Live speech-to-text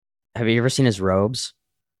Have you ever seen his robes?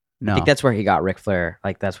 No. I think that's where he got Ric Flair.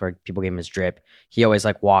 Like, that's where people gave him his drip. He always,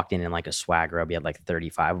 like, walked in like, a swag robe. He had, like,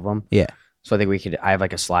 35 of them. Yeah. So I think I have,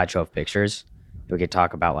 like, a slideshow of pictures. We could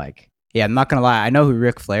talk about, like... Yeah, I'm not going to lie. I know who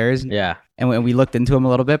Ric Flair is. Yeah. And we looked into him a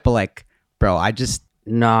little bit, but, like, bro, I just...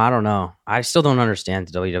 No, I don't know. I still don't understand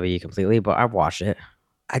the WWE completely, but I've watched it.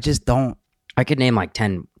 I just don't... I could name, like,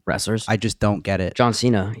 10 wrestlers. I just don't get it. John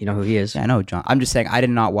Cena, you know who he is? Yeah, I know John. I'm just saying, I did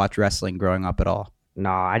not watch wrestling growing up at all. No,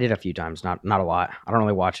 I did a few times. Not a lot. I don't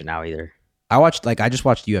really watch it now either. I just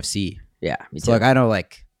watched UFC. Yeah, me too. So, like, I know,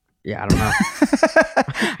 like... Yeah, I don't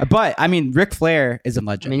know. But, I mean, Ric Flair is a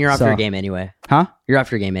legend. I mean, you're after your game anyway. Huh? You're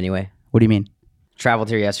after your game anyway. What do you mean? Traveled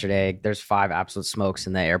here yesterday. There's 5 absolute smokes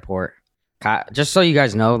in the airport. Just so you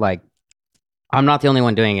guys know, like, I'm not the only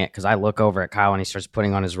one doing it because I look over at Kyle and he starts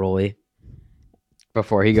putting on his rollie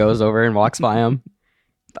before he goes over and walks by him.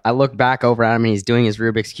 I look back over at him and he's doing his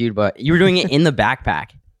Rubik's Cube, but you were doing it in the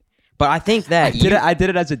backpack. But I think that I did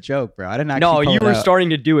it as a joke, bro. I didn't actually. No, you were starting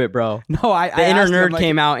to do it, bro. No, the inner nerd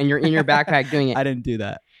came out and you're in your backpack doing it. I didn't do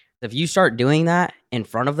that. If you start doing that in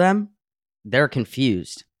front of them, they're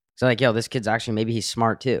confused. So like, yo, this kid's actually, maybe he's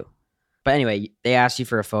smart too. But anyway, they asked you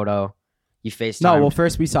for a photo. You FaceTime. No, well,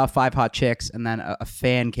 first we saw 5 hot chicks, and then a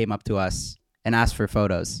fan came up to us and asked for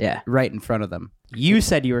photos. Yeah, right in front of them. You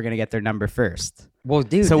said you were gonna get their number first. Well,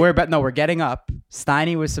 dude. So we're getting up.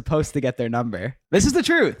 Steiny was supposed to get their number. This is the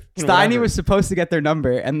truth. Steiny was supposed to get their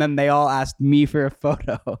number, and then they all asked me for a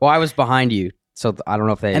photo. Well, I was behind you, so I don't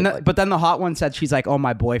know if they. But then the hot one said she's like, "Oh,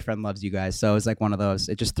 my boyfriend loves you guys." So it was like one of those.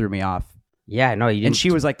 It just threw me off. Yeah, no, you didn't. And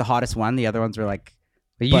she was like the hottest one. The other ones were like.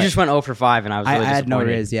 But you just went 0 for 5, and I was really disappointed. I had no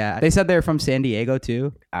riz. Yeah, they said they were from San Diego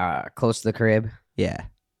too. Close to the crib. Yeah.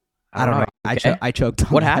 I don't know. Okay. I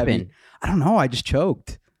choked. What happened? Heavy. I don't know. I just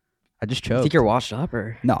choked. I think you're washed up,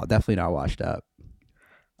 or no? Definitely not washed up.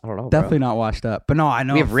 I don't know. Definitely not washed up. But no, I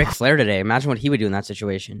know we have Ric Flair today. Imagine what he would do in that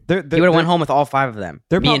situation. He would have went home with all 5 of them.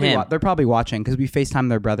 They're probably watching because we FaceTime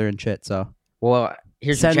their brother and shit. So well,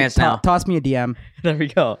 here's your chance now. Toss me a DM. There we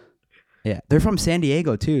go. Yeah, they're from San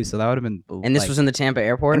Diego too, so that would have been. And this was in the Tampa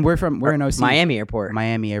airport. And we're in OC. Miami airport.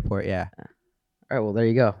 Miami airport. Yeah. All right, well, there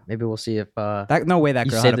you go. Maybe we'll see if... no way that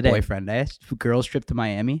girl had a boyfriend, eh? Girls trip to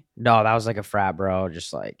Miami? No, that was like a frat, bro.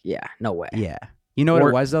 Just like, yeah, no way. Yeah. You know what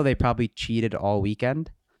it was, though? They probably cheated all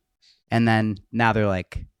weekend. And then now they're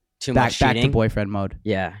like... back to boyfriend mode.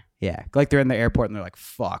 Yeah. Yeah. Like they're in the airport and they're like,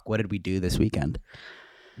 fuck, what did we do this weekend?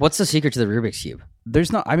 What's the secret to the Rubik's Cube?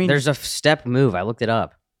 There's a step move. I looked it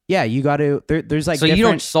up. Yeah, you got to... There's like... So you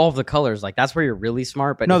don't solve the colors. Like, that's where you're really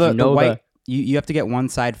smart. But no, the white... You have to get one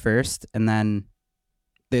side first, and then...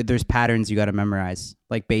 There's patterns you got to memorize,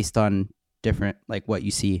 like based on different, like what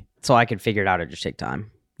you see. So I could figure it out or just take time.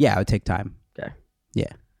 Yeah, it would take time. Okay.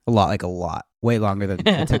 Yeah, a lot, way longer than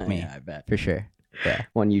it took me. Yeah, I bet for sure. Yeah.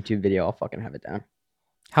 One YouTube video, I'll fucking have it down.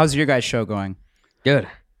 How's your guys' show going? Good.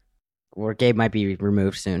 Well, Gabe might be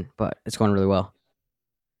removed soon, but it's going really well.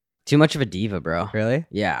 Too much of a diva, bro. Really?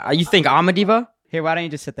 Yeah. You think I'm a diva? Here, why don't you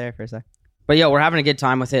just sit there for a sec? But yeah, we're having a good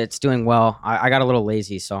time with it. It's doing well. I got a little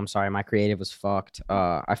lazy, so I'm sorry. My creative was fucked.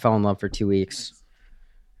 I fell in love for 2 weeks.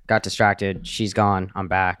 Got distracted. She's gone. I'm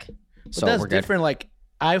back. But so that's we're good. Different. Like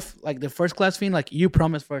the first class thing. Like you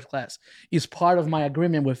promised first class is part of my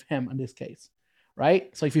agreement with him in this case, right?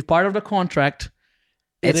 So if you're part of the contract,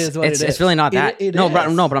 it's really not that. No,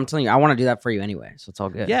 but I'm telling you, I want to do that for you anyway. So it's all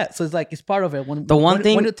good. Yeah. So it's like it's part of it. When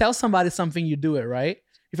you tell somebody something, you do it, right?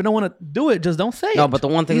 If you don't want to do it, just don't say it. No, but the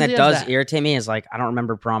one thing that does irritate me is like I don't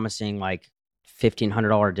remember promising like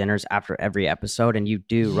 $1,500 dinners after every episode, and you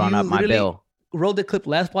do run up my bill. Roll the clip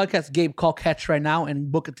last podcast. Gabe, call catch right now and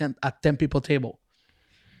book a 10 people table.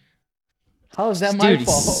 How is that my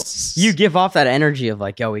fault? You give off that energy of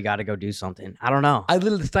like, yo, we got to go do something. I don't know. I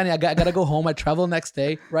literally, Steiny, I gotta go home. I travel next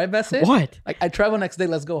day, right, Bessie? What? Like I travel next day.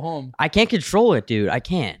 Let's go home. I can't control it, dude. I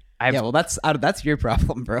can't. Yeah, well, that's your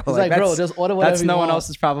problem, bro. It's like bro, just order whatever that's no one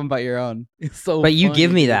else's problem but your own. It's so but you funny,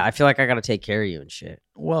 give me that. I feel like I got to take care of you and shit.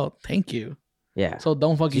 Well, thank you. Yeah. So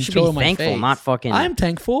don't fucking you should show be my thankful, face. not fucking. I'm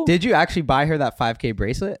thankful. Did you actually buy her that 5K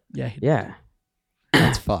bracelet? Yeah. Yeah.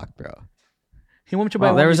 That's fucked, bro. He wanted to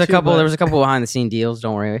buy. There was a couple behind the scene deals.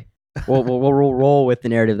 Don't worry. We'll roll with the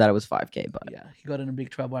narrative that it was 5K, but yeah, he got in a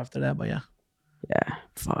big trouble after that. But yeah. Yeah.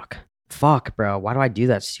 Fuck, bro. Why do I do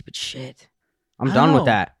that stupid shit? I'm done with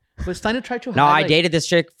that. But Steiner tried to. No, I dated this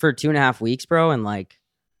chick for 2.5 weeks, bro, and like,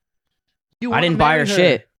 I didn't buy her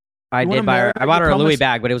shit. I did buy her. I bought her a Louis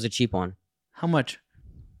bag, but it was a cheap one. How much?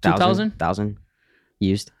 2,000? 1,000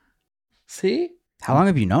 used. See? How long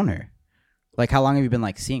have you known her? Like, how long have you been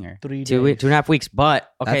like seeing her? 3 2 days. 2.5 weeks.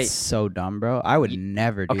 But okay, That's so dumb, bro. I would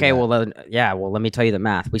never do okay. that. Well, well, let me tell you the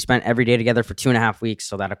math. We spent every day together for 2.5 weeks,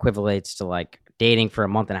 so that equivalates to like dating for a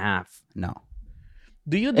month and a half. No.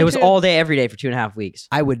 Do you? It was all day, every day for 2.5 weeks.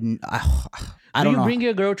 I would. I don't you know. bring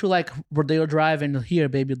your girl to like Rodeo Drive and here,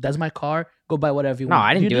 baby, that's my car. Go buy whatever you No, want.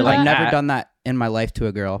 I didn't do it that? like I've that. never done that in my life to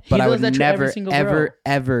a girl, He but I does would that to every never, single ever, girl.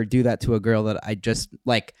 ever do that to a girl that I just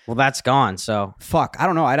like. Well, that's gone. So Fuck, I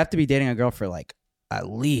don't know. I'd have to be dating a girl for like at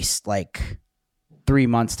least like 3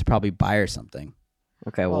 months to probably buy her something.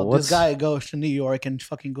 okay. Well, Well, this guy goes to New York and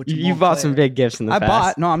fucking go to. you bought some Montclair. big gifts in the I past.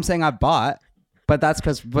 bought. No, I'm saying I bought, but that's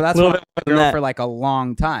because. But that's Little what bit a more than girl that. for like a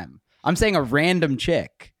long time. I'm saying a random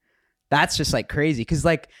chick. That's just like crazy because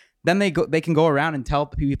like then they can go around and tell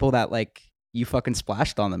people that like you fucking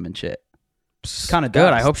splashed on them and shit. Kind of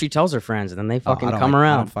good. I hope she tells her friends, and then they fucking come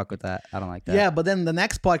around. I don't fuck with that. I don't like that. Yeah, but then the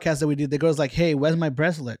next podcast that we did, the girl's like, "Hey, where's my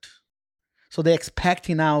bracelet?" So they expect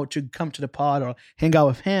him now to come to the pod or hang out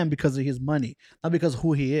with him because of his money, not because of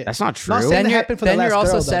who he is. That's not true. Not saying Then that you're, happened for the then you're last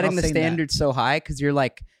also girl, though. setting Not the saying that. standard so high because you're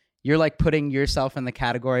like putting yourself in the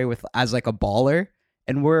category with as like a baller,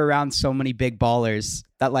 and we're around so many big ballers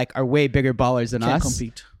that like are way bigger ballers than Can't us,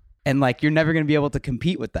 compete. and like you're never gonna be able to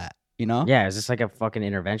compete with that. You know? Yeah, is this like a fucking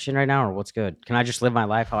intervention right now, or what's good? Can I just live my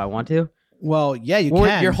life how I want to? Well, yeah, you Well,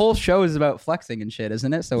 can. your whole show is about flexing and shit,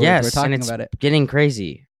 isn't it? So Yes, we're and talking it's about it. getting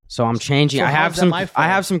crazy. So I'm changing. So I have how's that some. my I fault?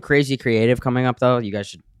 have some crazy creative coming up though. You guys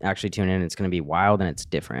should actually tune in. It's gonna be wild and it's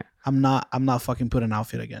different. I'm not fucking putting an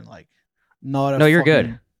outfit again. Like, not. No, you're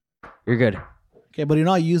good. You're good. Okay, but you're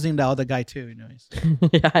not using the other guy too. Anyways,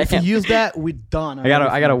 Yeah, if you use that, we're done. I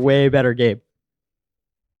got a way better game.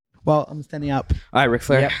 Well, I'm standing up. All right, Ric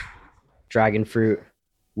Flair. Yep. Dragon fruit,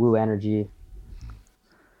 woo energy,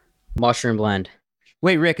 mushroom blend.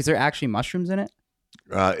 Wait, Rick, is there actually mushrooms in it?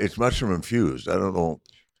 It's mushroom infused. I don't know,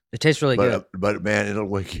 It tastes really good. but man, it'll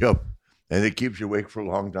wake you up, and it keeps you awake for a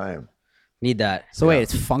long time. Need that. So wait,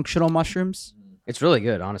 it's functional mushrooms? It's really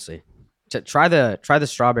good, honestly. Try the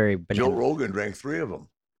strawberry banana Joe Rogan drank 3 of them.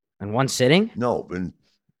 in one sitting. No, in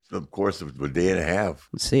the course of a day and a half.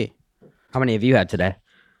 Let's see. How many have you had today?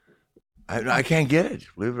 I can't get it,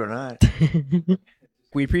 believe it or not.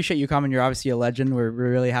 We appreciate you coming. You're obviously a legend. We're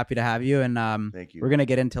really happy to have you. And Thank you. we're gonna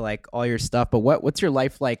get into like all your stuff. But what's your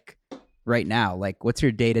life like right now? Like, what's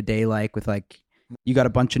your day to day like with like you got a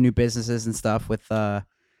bunch of new businesses and stuff with the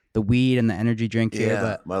weed and the energy drink here. Yeah,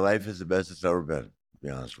 But my life is the best it's ever been. To be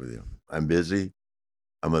honest with you, I'm busy.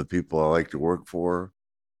 I'm with people I like to work for.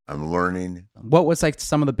 I'm learning. what was like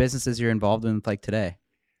some of the businesses you're involved in like today?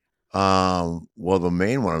 Well, the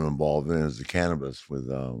main one I'm involved in is the cannabis with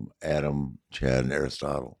Adam, Chad, and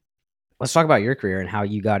Aristotle. Let's talk about your career and how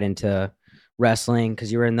you got into wrestling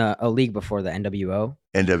because you were in a league before the NWO.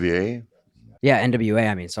 NWA. Yeah, NWA.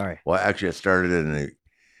 I mean, sorry. Well, actually, I started in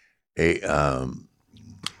a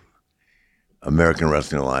American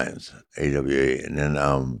Wrestling Alliance, AWA, and then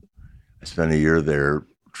I spent a year there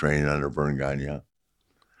training under Vern Gagne,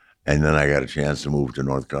 and then I got a chance to move to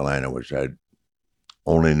North Carolina, which I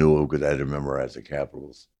only knew because I had to memorize the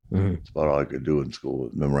capitals. Mhm. It's about all I could do in school,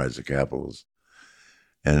 was memorize the capitals.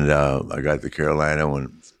 And I got to Carolina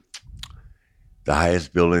when the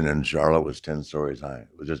highest building in Charlotte was 10 stories high.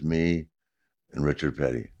 It was just me and Richard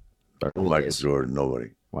Petty. No Michael Jordan,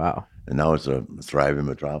 nobody. Wow. And now it's a thriving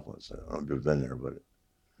metropolis. I don't know if you've been there, but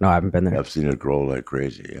No, I haven't been there. I've seen it grow like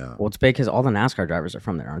crazy, yeah. Well, it's big because all the NASCAR drivers are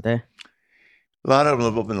from there, aren't they? A lot of them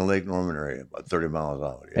live up in the Lake Norman area, about 30 miles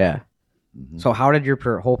out. Yeah. Mhm. So how did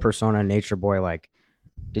your whole persona, Nature Boy, like,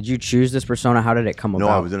 did you choose this persona? How did it come No,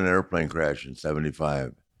 about? I was in an airplane crash in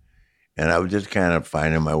 75. And I was just kind of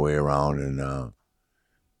finding my way around. And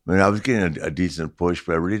I was getting a decent push,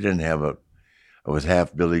 but I really didn't have I was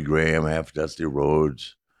half Billy Graham, half Dusty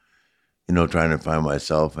Rhodes, trying to find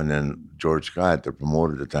myself. And then George Scott, the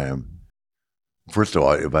promoter at the time, first of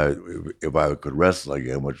all, if I could wrestle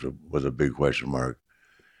again, which was a big question mark,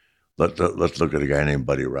 let's look at a guy named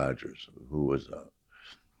Buddy Rogers, who was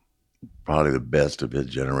probably the best of his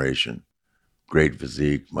generation. Great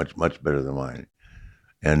physique, much better than mine,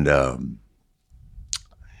 and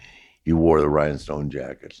he wore the rhinestone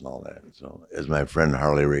jackets and all that. So, as my friend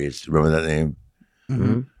Harley Race, remember that name?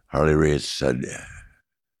 Mm-hmm. Harley Race said,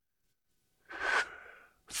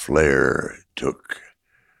 Flair took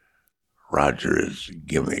Rogers'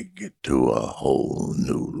 gimmick to a whole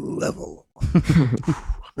new level.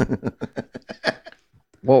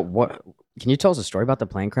 Well, what can you tell us a story about the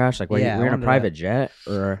plane crash? Like, Yeah, were you I in a wanted private jet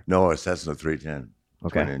or? No, it's Cessna 310.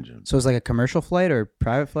 Okay. Twin engine. So it was like a commercial flight or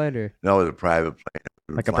private flight or No, it was a private plane.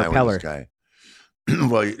 We were Like a flying with propeller. this guy.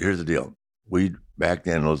 Well, here's the deal. Back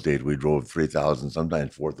then, in those days, we drove 3,000,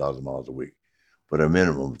 sometimes 4,000 miles a week. but a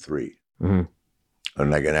minimum of 3. Mhm.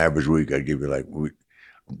 And like an average week, I'd give you like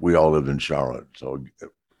we all lived in Charlotte, so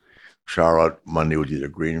Charlotte Monday was either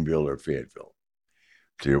Greenville or Fayetteville.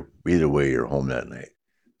 So either way, you're home that night.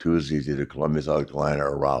 Tuesday's either Columbia, South Carolina,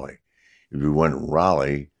 or Raleigh. If you went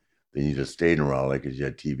Raleigh, then you just stayed in Raleigh because you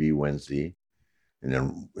had TV Wednesday, and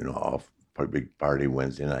then off big party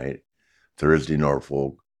Wednesday night, Thursday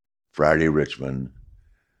Norfolk, Friday Richmond,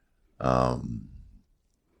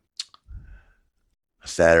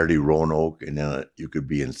 Saturday Roanoke, and then you could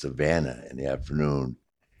be in Savannah in the afternoon,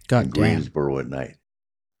 God and damn. Greensboro at night.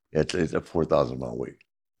 It's a 4,000-mile week.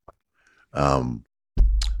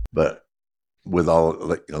 But with all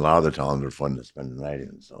like a lot of the towns are fun to spend the night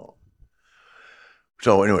in. So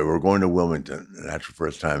anyway, we're going to Wilmington, and that's the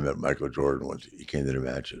first time that Michael Jordan he came to the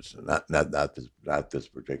matches. Not this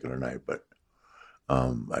particular night, but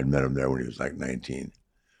I'd met him there when he was like 19,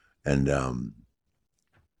 and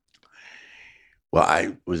well,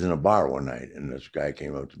 I was in a bar one night, and this guy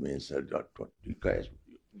came up to me and said, "You guys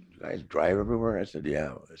drive everywhere?" I said,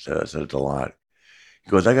 "Yeah." I said it's a lot.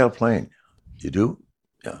 He goes, "I got a plane." "You do?"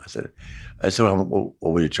 "Yeah." I said, what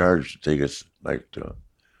would you charge to take us like to?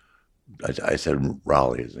 I said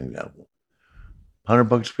Raleigh as an example.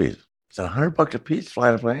 $100 a piece. I said, $100 a piece to fly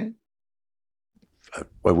a plane?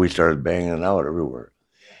 Well, we started banging it out everywhere.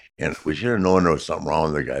 And we should have known there was something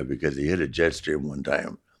wrong with the guy because he hit a jet stream one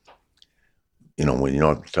time.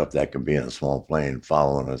 When stuff that can be in a small plane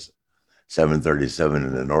following us, 737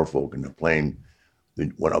 in the Norfolk, and the plane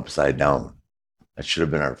went upside down. That should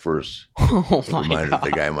have been our first Oh my reminder God. that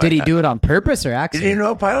the guy might Did he not- do it on purpose or He accident? didn't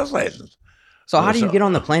know a pilot's license. So how do you get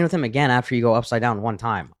on the plane with him again after you go upside down one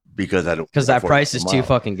time? Because That price is too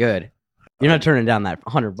fucking good. You're not turning down that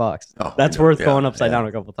 $100. Oh, That's yeah, worth yeah, going upside yeah. down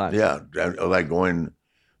a couple times. Yeah, like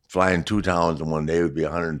flying 2 towns in one day would be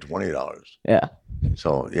 $120. Yeah.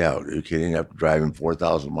 So yeah, are you kidding? After driving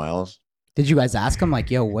 4,000 miles, Did you guys ask him like,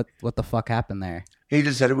 yo, what the fuck happened there? he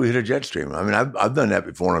just said we hit a jet stream. I mean, I've done that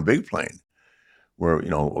before on a big plane, where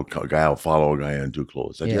a guy will follow a guy in too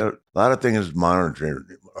close. Like, Yeah. a lot of things are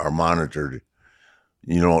monitored.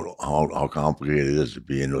 You know how complicated it is to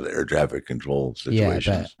be in those air traffic control Yeah, I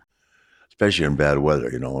situations, especially in bad weather.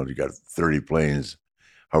 You got 30 planes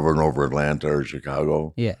hovering over Atlanta or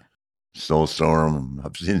Chicago. Yeah. Snowstorm.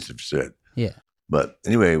 I've seen some shit. Yeah. But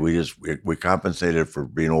anyway, we compensated for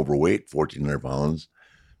being overweight, 1,400 pounds,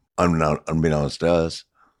 unbeknownst to us,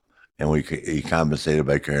 and he compensated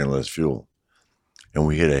by carrying less fuel. And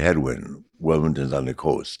we hit a headwind. Wilmington's on the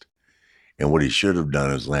coast, and what he should have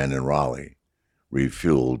done is land in Raleigh,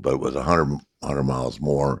 refueled, but it was 100 miles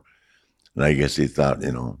more. And I guess he thought,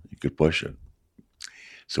 you could push it.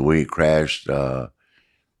 So we crashed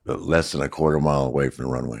less than a quarter mile away from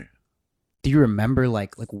the runway. Do you remember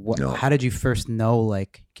like what? No. How did you first know?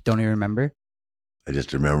 Like, don't you remember? I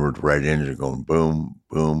just remembered the right engine going boom,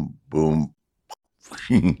 boom, boom.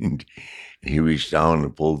 And he reached down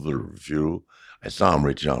and pulled the fuel. I saw him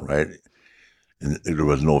reach down, right? And there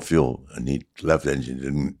was no fuel. And the left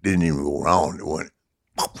engine didn't even go around. It went.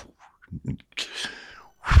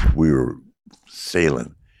 We were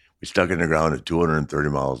sailing. We stuck in the ground at 230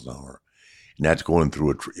 miles an hour. And that's going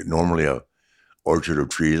through normally a orchard of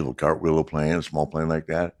trees with cartwheel a plane, a small plane like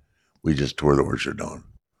that. We just tore the orchard down,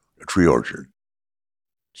 a tree orchard.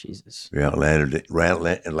 Jesus. Yeah, landed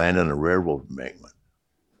on a railroad embankment.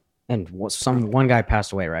 And one guy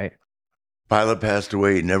passed away, right? Pilot passed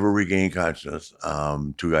away, never regained consciousness.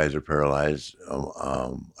 2 guys are paralyzed.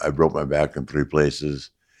 I broke my back in 3 places.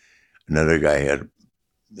 Another guy had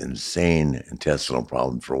insane intestinal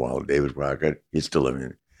problems for a while. David Crockett, he's still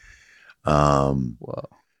living. Whoa.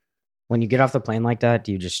 When you get off the plane like that,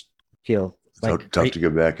 do you just feel like tough to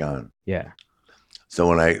get back on. Yeah. So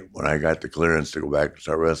when I got the clearance to go back to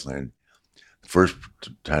start wrestling, the first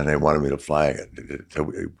time they wanted me to fly,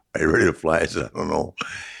 are you ready to fly? I said, I don't know.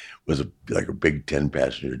 It was like a big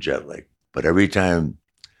 10-passenger jet, but every time,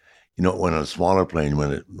 when a smaller plane,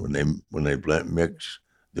 when they mix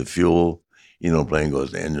the fuel, plane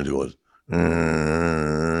goes, the engine goes,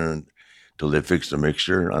 till they fix the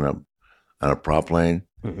mixture on a prop plane.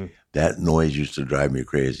 Mm-hmm. That noise used to drive me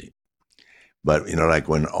crazy. But, like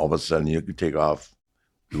when all of a sudden you can take off,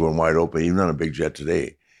 you're going wide open, even on a big jet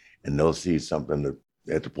today, and they'll see something that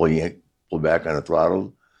they have to pull back on the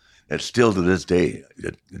throttle. And still to this day,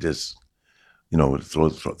 it just, it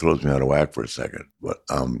throws me out of whack for a second. But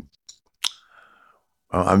I'm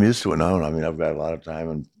used to it now. I mean, I've got a lot of time,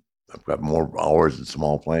 and I've got more hours in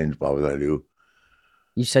small planes probably than I do.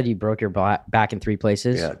 You said you broke your back in 3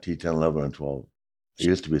 places? Yeah, T10, 11, and 12. I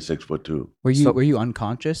used to be 6'2". Were you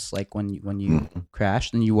unconscious like when you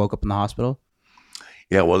crashed and you woke up in the hospital?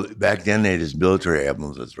 Yeah, well, back then they had these military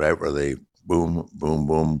ambulances, right, where they boom, boom,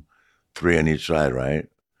 boom, 3 on each side, right?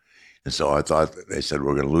 And so I thought they said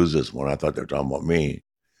we're going to lose this one. I thought they were talking about me,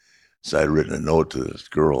 so I'd written a note to this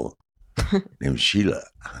girl named Sheila.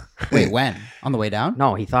 Wait, when? On the way down?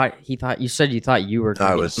 No, he thought you said you thought you were.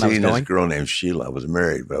 I was when seeing this going? girl named Sheila. I was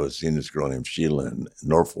married, but I was seeing this girl named Sheila in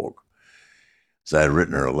Norfolk. So I had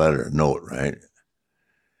written her a note, right?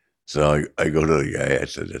 So I go to the guy. I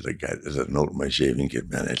said, there's a note in my shaving kit,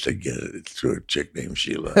 man. I said, get it. It's through a chick named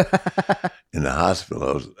Sheila. In the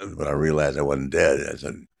hospital, when I realized I wasn't dead, I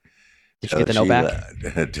said, Did you get the note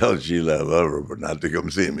back? Tell Sheila I love her, but not to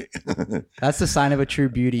come see me. That's the sign of a true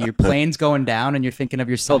beauty. Your plane's going down and you're thinking of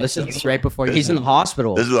yourself. Oh, this is right before He's in the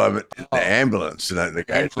hospital. This is what I'm in the ambulance. And the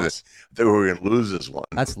guy said, I think we were going to lose this one.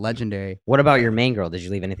 That's legendary. What about your main girl? Did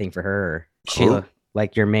you leave anything for her, or Sheila?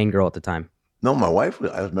 Like your main girl at the time? No, my wife,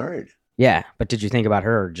 I was married. Yeah, but did you think about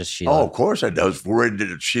her or just Sheila? Oh, of course I was worried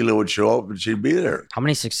that Sheila would show up and she'd be there. How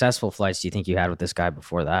many successful flights do you think you had with this guy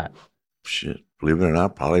before that? Shit, believe it or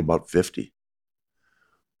not, probably about 50.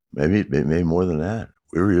 Maybe more than that.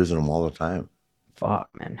 We were using them all the time. Fuck,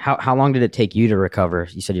 man. How long did it take you to recover?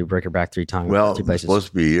 You said you broke your back 3 times. Well, 2 it was places. supposed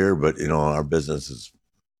to be a year, but our business is.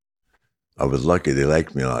 I was lucky; they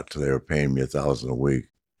liked me a lot, so they were paying me $1,000 a week.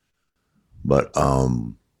 But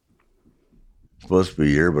supposed to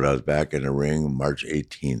be a year, but I was back in the ring March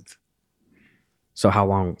 18th. So how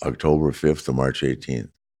long? October 5th to March 18th.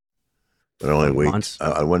 But I only Months?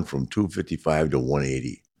 I went from 255 to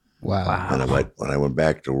 180. Wow. And when I went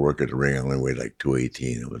back to work at the ring, I only weighed like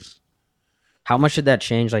 218. It was. How much did that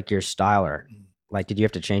change, like your style, or like did you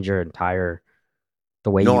have to change your entire the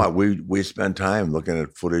way? No, we spent time looking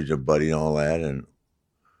at footage of Buddy and all that, and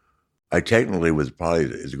I technically was probably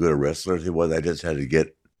as good a wrestler as he was. I just had to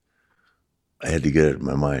get it in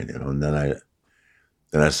my mind, And then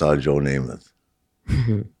I saw Joe Namath.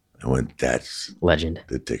 I went, that's legend.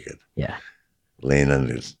 the ticket. Yeah. Laying on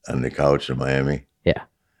the couch in Miami. Yeah.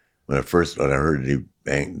 When I heard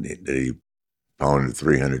that he pounded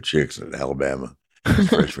 300 chicks in Alabama his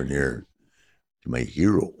freshman year, my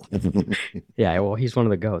hero. Yeah, well, he's one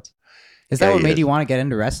of the GOATs. Is that what made you want to get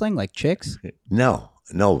into wrestling, like chicks? No,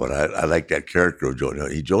 but I like that character of Joe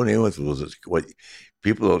Namath. Joe Namath was what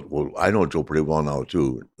people. Well, I know Joe pretty well now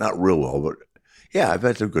too. Not real well, but yeah, I've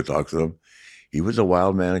had some good talks with him. He was a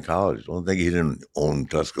wild man in college. I don't think he didn't own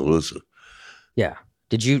Tuscaloosa. Yeah.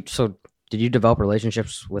 Did you develop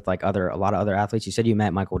relationships with like a lot of other athletes? You said you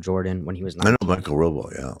met Michael Jordan when he was 19. I know Michael Robo,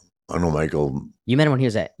 yeah. I know Michael. You met him when he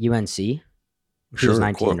was at UNC? He was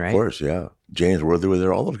 19, right? Of course, yeah. James Worthy was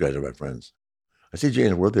there. All those guys are my friends. I see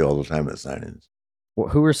James Worthy all the time at signings. Well,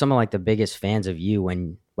 who were some of like the biggest fans of you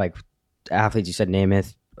when like athletes? You said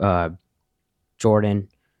Namath, Jordan,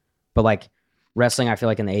 but like wrestling, I feel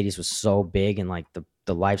like in the 80s was so big, and like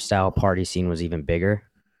the lifestyle party scene was even bigger.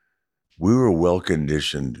 We were well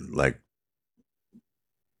conditioned, like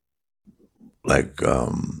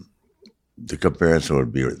the comparison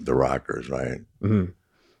would be the Rockers, right? Mm-hmm.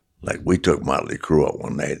 Like we took Motley Crue out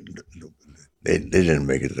one night. They didn't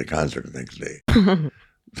make it to the concert the next day.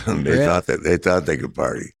 They thought they could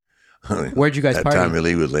party. Where'd you guys party? Tommy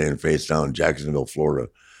Lee was laying face down in Jacksonville, Florida.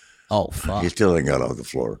 Oh fuck! He still ain't got off the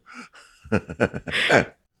floor.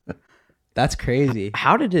 That's crazy.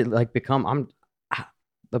 How did it like become?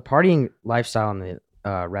 The partying lifestyle in the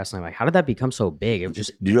wrestling. Like, how did that become so big? It was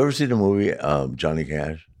just. Did you ever see the movie Johnny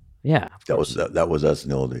Cash? Yeah, that was us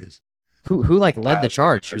in the old days. Who like led the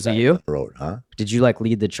charge? Was it you? Road, huh? Did you like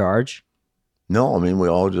lead the charge? No, I mean we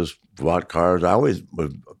all just bought cars. I always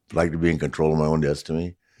would like to be in control of my own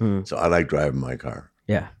destiny, so I like driving my car.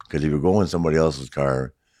 Yeah, because if you're going in somebody else's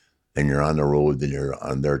car, and you're on the road, then you're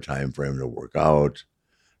on their time frame to work out,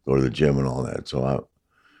 go to the gym, and all that. So I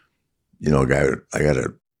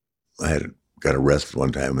got arrested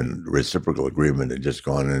one time, and reciprocal agreement had just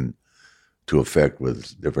gone into effect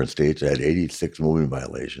with different states. I had 86 moving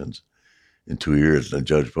violations in 2 years, and the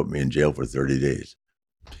judge put me in jail for 30 days.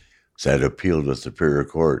 So I had to appeal to the Superior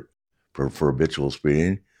Court for habitual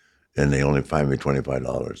speeding, and they only fined me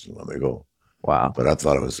 $25 and let me go. Wow. But I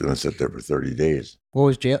thought I was going to sit there for 30 days. What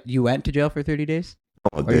was jail? You went to jail for 30 days?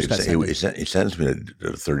 Oh, he sentenced me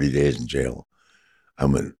to 30 days in jail.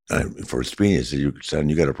 For speeding, he said,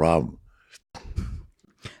 you got a problem.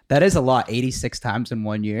 That is a lot, 86 times in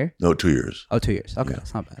 1 year. No, 2 years. Oh, 2 years. Okay, Yeah.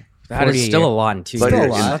 that's not bad. That is still a lot in 2 years. Still a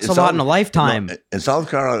lot. That's a lot in a lifetime. No, in South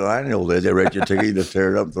Carolina, in the old days, they write you a ticket, you just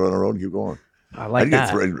tear it up, throw it on the road, and keep going. I like I'd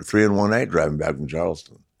that. get three in one night driving back from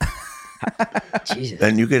Charleston. Jesus.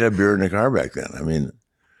 And you could have beer in the car back then. I mean,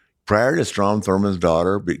 prior to Strom Thurmond's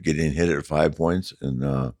daughter getting hit at 5 points in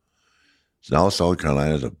So now South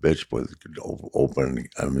Carolina's a bitch with open.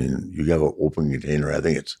 I mean, you have an open container. I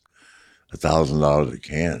think it's $1,000 a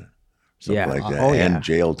can, something Yeah. like that, Oh, yeah. and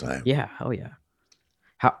jail time. Yeah. Oh yeah.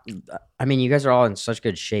 How? I mean, you guys are all in such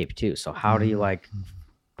good shape too. So how do you like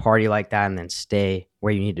party like that and then stay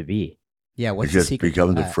where you need to be? Yeah, It what's the just secret? to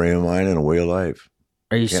becomes a that? frame of mind and a way of life.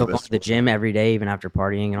 Are you Can't still going miss to the gym every day, even after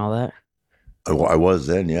partying and all that? I was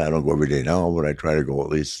then, yeah. I don't go every day now, but I try to go at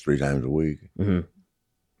least 3 times a week. Mm-hmm.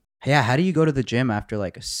 Yeah, how do you go to the gym after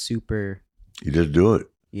like a super? You just do it.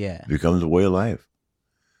 Yeah, It becomes a way of life.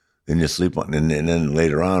 Then you sleep on, and then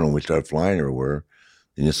later on when we start flying everywhere,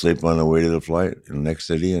 then you sleep on the way to the flight in the next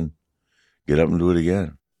city and get up and do it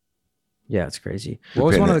again. Yeah, it's crazy.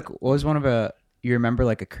 what was one of a? You remember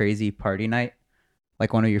like a crazy party night,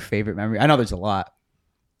 like one of your favorite memories? I know there's a lot,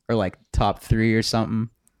 or like top 3 or something.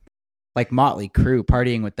 Like Motley Crue,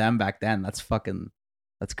 partying with them back then. That's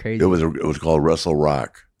crazy. It was called Wrestle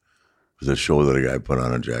Rock. It was a show that a guy put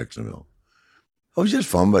on in Jacksonville. It was just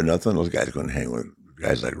fun, but nothing. Those guys couldn't hang with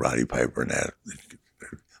guys like Roddy Piper and that.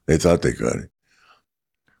 They thought they could.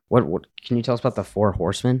 What can you tell us about the Four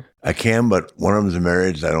Horsemen? I can, but one of them's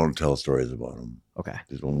married. So I don't tell stories about them. Okay.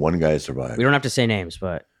 Just one guy survived. We don't have to say names,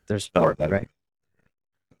 but there's four, right?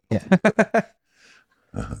 Yeah.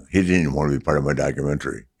 He didn't even want to be part of my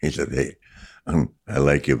documentary. He said, "Hey, I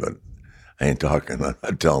like you, but I ain't talking. I'm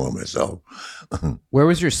not telling myself." Where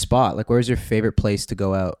was your spot? Like, where was your favorite place to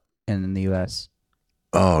go out in the U.S.?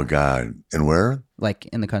 Oh God! And where? Like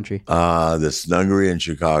in the country? The Snuggery in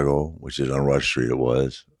Chicago, which is on Rush Street. It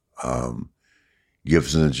was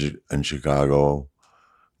Gibson in Chicago,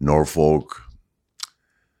 Norfolk.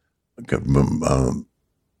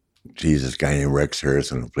 This guy named Rex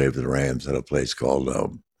Harrison who played for the Rams at a place called.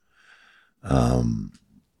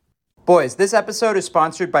 Boys, this episode is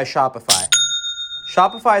sponsored by Shopify.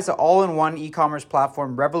 Shopify is an all-in-one e-commerce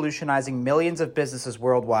platform revolutionizing millions of businesses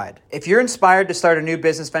worldwide. If you're inspired to start a new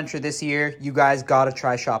business venture this year, you guys gotta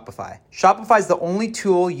try Shopify. Shopify is the only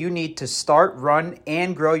tool you need to start, run,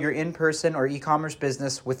 and grow your in-person or e-commerce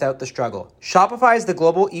business without the struggle. Shopify is the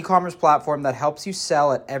global e-commerce platform that helps you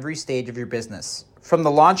sell at every stage of your business. From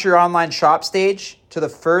the launch your online shop stage to the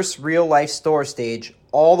first real-life store stage,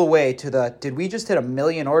 all the way to the did we just hit 1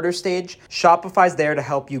 million order stage, Shopify's there to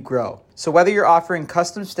help you grow. So whether you're offering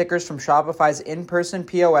custom stickers from Shopify's in-person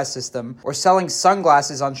POS system or selling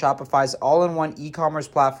sunglasses on Shopify's all-in-one e-commerce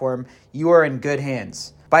platform, you are in good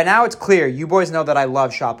hands. By now it's clear you boys know that I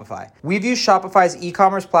love Shopify. We've used Shopify's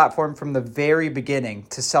e-commerce platform from the very beginning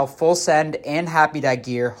to sell full send and Happy Dad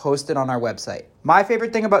gear hosted on our website. My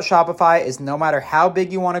favorite thing about Shopify is no matter how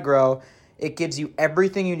big you want to grow, it gives you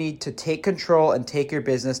everything you need to take control and take your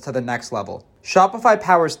business to the next level. Shopify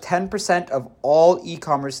powers 10% of all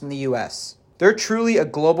e-commerce in the US. They're truly a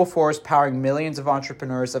global force powering millions of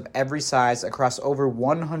entrepreneurs of every size across over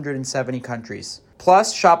 170 countries.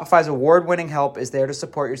 Plus, Shopify's award-winning help is there to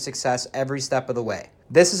support your success every step of the way.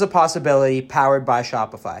 This is a possibility powered by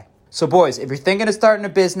Shopify. So boys, if you're thinking of starting a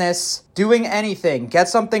business, doing anything, get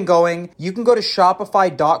something going, you can go to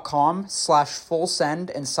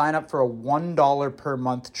shopify.com/fullsend and sign up for a $1 per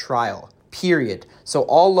month trial, period. So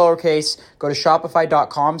all lowercase, go to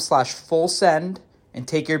shopify.com/fullsend and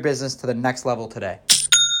take your business to the next level today.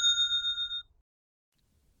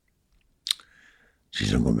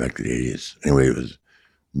 Geez, I'm going back to the 80s. Anyway, it was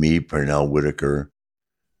me, Pernell Whitaker,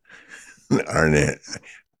 Arnett.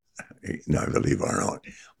 No, I believe Arnold.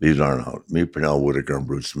 These Arnold. Me, Pernell Whitaker, and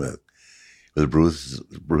Bruce Smith. It was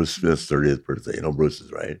Bruce Smith's 30th birthday. You know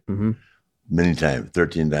Bruce's, right? Mm-hmm. Many times,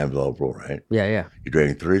 13 times All-Pro, right? Yeah, yeah. He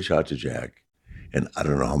drank 30 shots of Jack, and I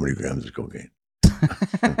don't know how many grams of cocaine.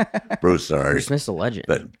 Bruce, sorry. Bruce Smith's a legend.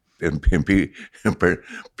 But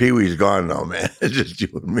Pee-wee's gone now, man. It's just you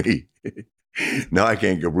and me. Now I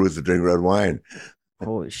can't get Bruce to drink red wine.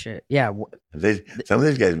 Holy shit. Yeah. Some of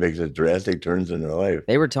these guys make such drastic turns in their life.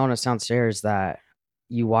 They were telling us downstairs that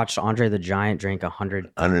you watched Andre the Giant drink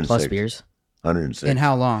 100 plus beers. 106. In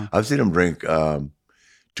how long? I've seen him drink 2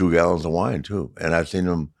 gallons of wine, too. And I've seen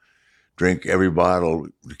him drink every bottle.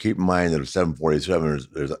 Keep in mind that a 747,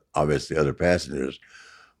 there's obviously other passengers.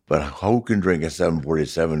 But who can drink a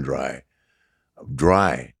 747 dry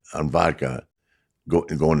on vodka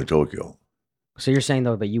going to Tokyo? So you're saying,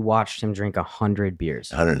 though, that you watched him drink 100 beers?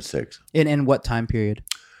 106. In what time period?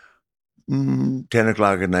 10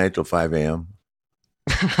 o'clock at night till 5 a.m.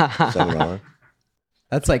 7 hours.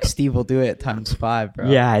 That's like Steve will do it times 5, bro.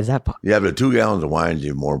 Yeah, is that... Yeah, but 2 gallons of wine is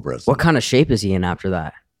even more impressive. What kind of shape is he in after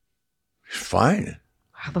that? Fine.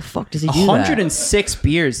 How the fuck does he do 106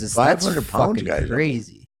 beers is 500 that's pounds, fucking guys.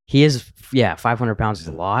 crazy. He is yeah, 500 pounds is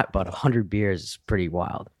a lot, but 100 beers is pretty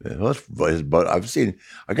wild. Yeah, but I got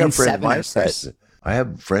And friends 7 my oysters. size. I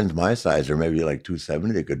have friends my size, or maybe like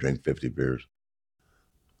 270. They could drink 50 beers.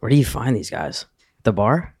 Where do you find these guys? The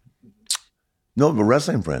bar? No, but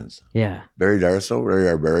wrestling friends. Yeah. Barry Darso, Barry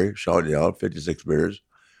Arbery, shout you out, 56 beers.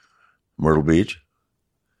 Myrtle Beach.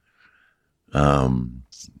 Yeah,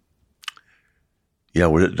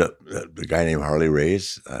 the guy named Harley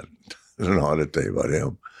Race. I don't know how to tell you about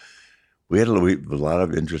him. We had a lot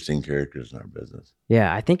of interesting characters in our business.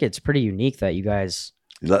 Yeah, I think it's pretty unique that you guys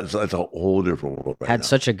That's a whole different world right had now.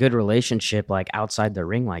 such a good relationship like outside the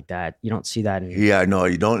ring like that. You don't see that in Yeah, no,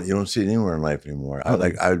 you don't see it anywhere in life anymore.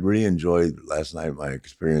 I really enjoyed last night my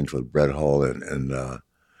experience with Brett Hull and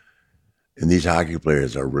these hockey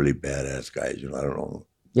players are really badass guys. You know, I don't know.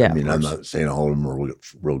 Yeah, I mean, of I'm course. not saying all of them are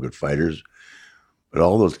real good fighters, but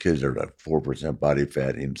all those kids are like 4% body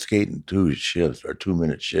fat and skating 2 shifts or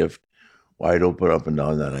 2-minute shift, wide open up and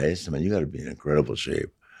down that ice. I mean, you got to be in incredible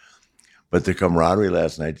shape. But the camaraderie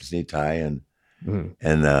last night to see Ty and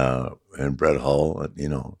Brett Hull, you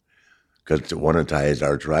know, because one of Ty's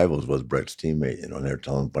arch rivals was Brett's teammate, you know, and they're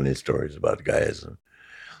telling funny stories about guys. And,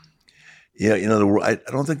 yeah, you know, I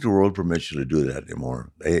don't think the world permits you to do that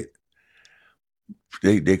anymore.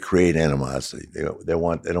 They create animosity. They don't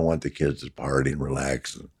want the kids to party and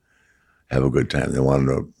relax and have a good time. They want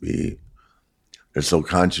them to be. They're so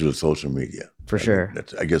conscious of social media. For sure.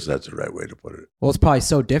 I guess that's the right way to put it. Well, it's probably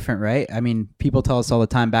so different, right? I mean, people tell us all the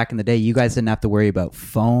time back in the day, you guys didn't have to worry about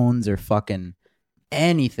phones or fucking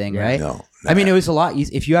anything, right? No. I mean, it was a lot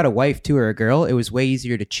easier. If you had a wife too or a girl, it was way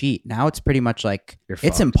easier to cheat. Now it's pretty much like You're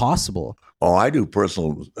it's fucked. impossible. Oh, I do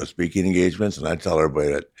personal speaking engagements, and I tell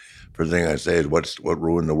everybody that first thing I say is, what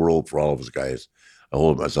ruined the world for all of us guys? I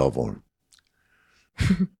hold my cell phone.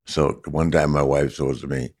 So one time my wife says to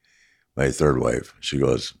me, my third wife, she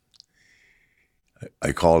goes,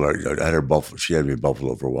 I called her, I had her Buffalo, she had me in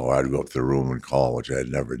Buffalo for a while. I'd go up to the room and call, which I had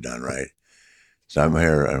never done, right? So I'm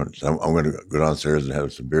here, and I'm going to go downstairs and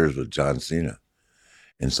have some beers with John Cena.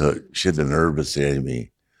 And so she had the nerve to say to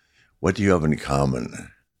me, what do you have in common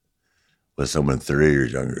with someone 30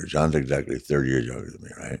 years younger? John's exactly 30 years younger than me,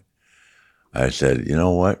 right? I said, you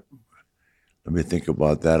know what? Let me think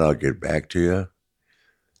about that. I'll get back to you.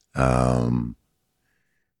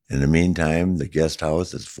 In the meantime, the guest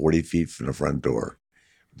house is 40 feet from the front door.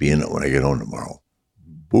 Be in it when I get home tomorrow.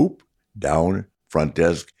 Boop, down, front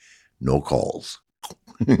desk, no calls.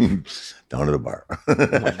 Down to the bar.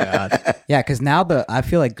 Oh my God. Yeah, because now I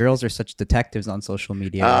feel like girls are such detectives on social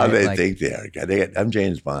media. Right? They Like- think they are. I'm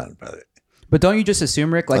James Bond, brother. but don't you just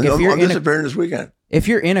assume, Rick? Like I'm if you're disappearing this weekend. if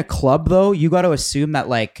you're in a club though, you got to assume that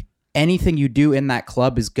like anything you do in that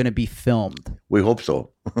club is going to be filmed. We hope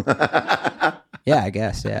so. Yeah, I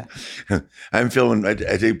guess. Yeah. I'm filming. I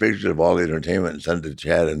take pictures of all the entertainment and send it to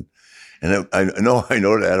Chad, and I know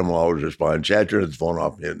that Adam will always respond. Chad turns his phone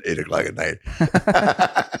off at 8:00 at night,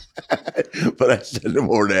 but I send him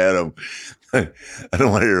over to Adam. I don't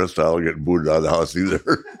want to hear us all getting booted out of the house either.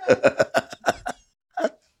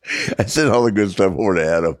 I send all the good stuff over to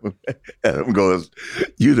Adam. Adam goes,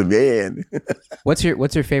 "You the man." What's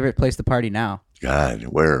your favorite place to party now? God,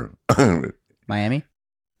 where? Miami?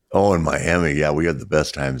 Oh, in Miami. Yeah, we had the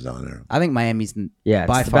best times down there. I think Miami's Yeah,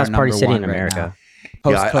 by it's the far best party number city one in right America.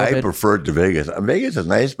 now. Yeah, I Post-COVID. prefer it to Vegas. Vegas is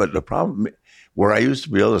nice, but the problem where I used to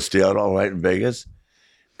be able to stay out all night in Vegas,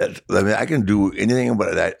 I can do anything,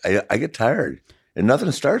 but I get tired, and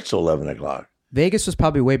nothing starts till 11 o'clock. Vegas was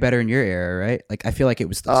probably way better in your era, right? Like I feel like it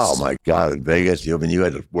was. Oh my God, in Vegas, you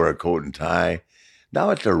had to wear a coat and tie. Now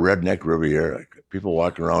it's a redneck Riviera. People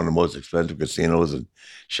walking around the most expensive casinos and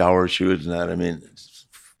shower shoes and that. I mean, it's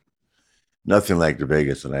nothing like the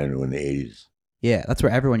Vegas that I knew in the 80s. Yeah, that's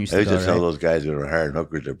where everyone used I to used go. to tell Right? those guys that were hiring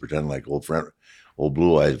hookers to pretend like old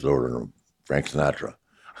Blue Eyes or Frank Sinatra.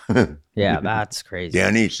 Yeah, that's crazy.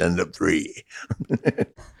 Danny, send up 3.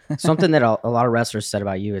 Something that a lot of wrestlers said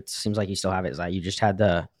about you, it seems like you still have it, is that you just had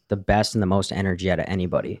the best and the most energy out of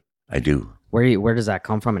anybody. I do. Where does that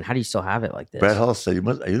come from, and how do you still have it like this? Brett Hull said,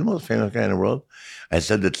 are you the most famous guy in the world? I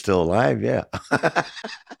said, that's still alive, yeah.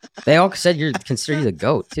 They all said you're considered you the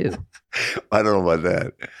GOAT too. I don't know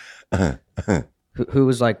about that. Who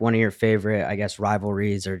was like one of your favorite, I guess,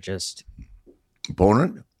 rivalries or just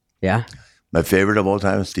Opponent? yeah? My favorite of all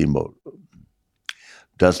time is Steamboat.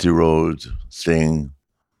 Dusty Rhodes, Sting.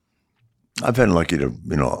 I've been lucky to,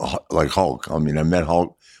 like Hulk. I mean, I met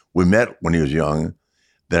Hulk. We met when he was young.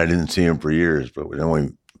 Then I didn't see him for years. But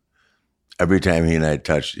then every time he and I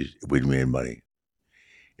touched, we'd made money.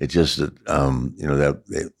 It's just that,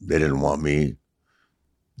 that they didn't want me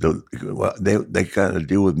They kind of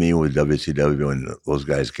deal with me with WCW when those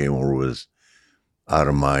guys came over was out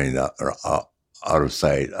of mind or out of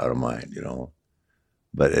sight, out of mind,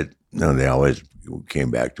 But they always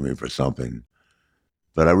came back to me for something.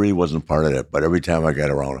 But I really wasn't part of that. But every time I got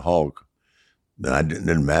around Hulk, then it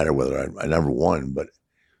didn't matter whether I never won, but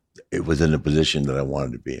it was in the position that I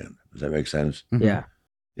wanted to be in. Does that make sense? Mhm. Yeah.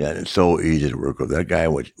 Yeah, and it's so easy to work with. That guy,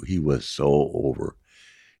 he was so over.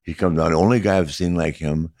 He comes down. The only guy I've seen like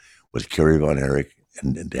him was Kerry Von Erich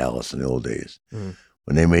in Dallas in the old days. Mm.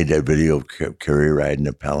 When they made that video of Kerry riding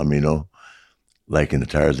a Palomino, like in the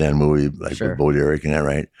Tarzan movie, like Sure. with Bo Derek and that,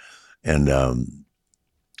 right? And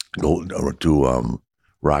go to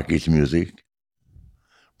Rocky's music.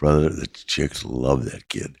 Brother, the chicks love that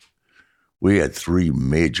kid. We had 3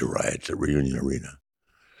 major riots at Reunion Arena.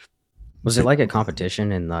 Was it like a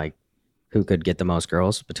competition and like who could get the most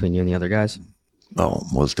girls between you and the other guys? Oh,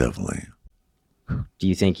 most definitely. Do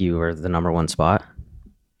you think you were the number 1 spot?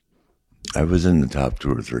 I was in the top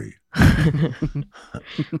 2 or 3.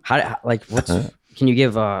 Can you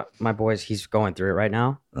give my boys, he's going through it right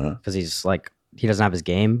now because he's like, he doesn't have his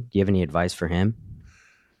game. Do you have any advice for him?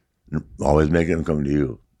 Always make them come to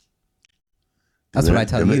you. That's what I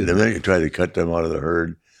tell you. The minute you try to cut them out of the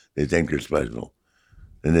herd, they think they're special.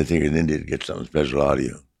 Then they think an Indian gets something special out of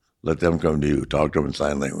you. Let them come to you. Talk to them in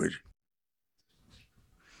sign language.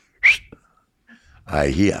 I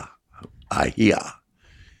hear.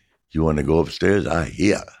 You want to go upstairs? I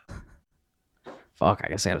hear. Fuck, I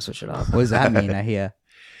guess I gotta switch it up. What does that mean? I hear.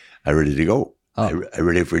 I ready to go. Oh. I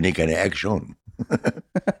ready for any kind of action.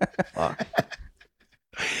 Fuck.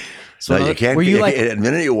 So you can't. were you like- the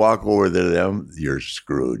minute you walk over to them, you're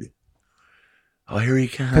screwed. Oh, here he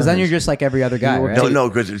comes. Because then you're just like every other guy, right? No,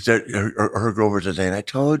 because her girlfriends are saying, "I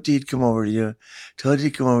told you to come over to you. Told you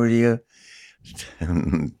to come over to you."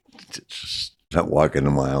 Just not walking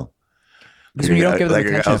a mile. Because when you don't give them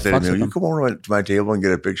attention, I'll it say fucks to them, with "You them. come over to my table and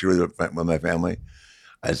get a picture with my family."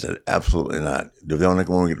 I said, "Absolutely not. If they want to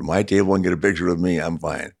come over and get to my table and get a picture with me, I'm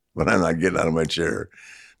fine. But I'm not getting out of my chair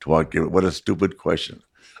to walk in." What a stupid question.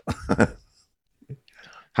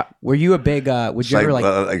 Were you a big? Would you ever like?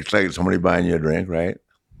 It's like somebody buying you a drink, right?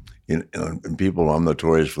 And people, I'm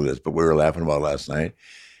notorious for this, but we were laughing about it last night.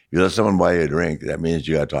 You let someone buy you a drink, that means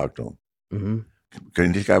you got to talk to them. Mm-hmm.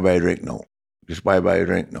 Can this guy buy a drink? No. This guy buy a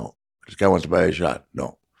drink? No. This guy wants to buy a shot?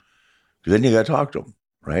 No. Because then you got to talk to them,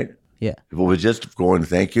 right? Yeah. If it was just going,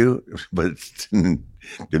 thank you, but the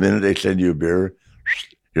minute they send you a beer,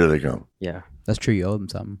 here they come. Yeah. That's true. You owe them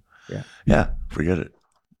something. Yeah, forget it.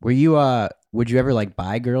 Were you? Would you ever like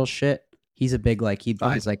buy girls shit? He's a big like he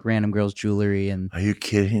buys like random girls jewelry and. Are you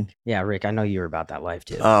kidding? Yeah, Rick, I know you were about that life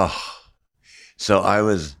too. Oh, so I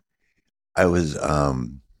was.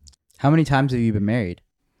 How many times have you been married?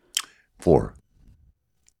 4.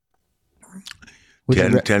 Would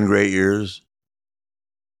you 10 great years.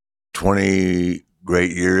 20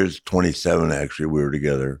 great years. 27 actually. We were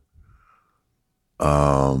together.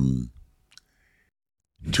 2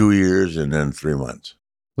 years and then 3 months.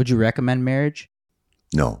 Would you recommend marriage?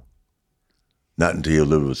 No, not until you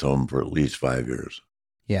live with someone for at least 5 years.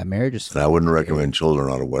 Yeah, marriage is. And I wouldn't recommend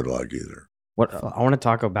children out of wedlock either. What I want to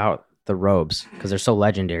talk about the robes because they're so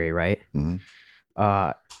legendary, right? Mhm.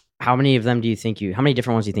 How many of them do you think how many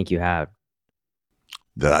different ones do you think you had?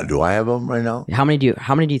 Do I have them right now? How many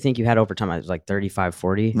do you think you had over time? It was like 35,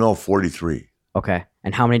 40? No, 43. Okay.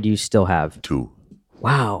 And how many do you still have? 2.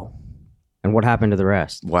 Wow. And what happened to the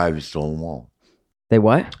rest? Wives stole them all. They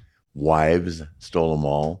what? Wives stole them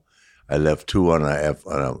all. I left 2 on I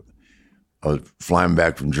was flying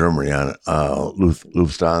back from Germany on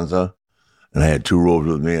Lufthansa, and I had 2 robes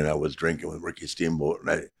with me, and I was drinking with Ricky Steamboat, and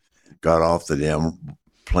I got off the damn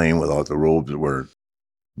plane without the robes that were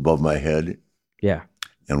above my head Yeah.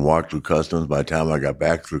 and walked through customs. By the time I got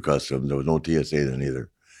back through customs, there was no TSA then either.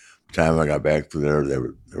 By the time I got back through there, they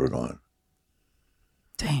were gone.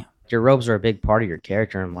 Damn. Your robes are a big part of your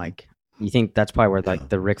character. And like, you think that's probably where like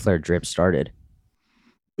the Ric Flair drip started.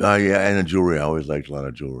 Yeah, and the jewelry. I always liked a lot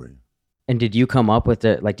of jewelry. And did you come up with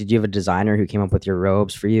it? Like, did you have a designer who came up with your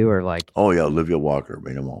robes for you or like? Oh, yeah, Olivia Walker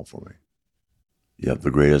made them all for me. Yep,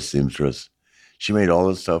 the greatest seamstress. She made all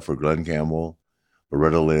this stuff for Glenn Campbell,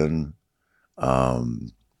 Loretta Lynn,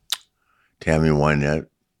 Tammy Wynette,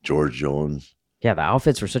 George Jones. Yeah, the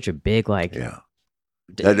outfits were such a big like. Yeah.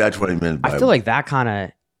 That's what he meant by I feel like that kind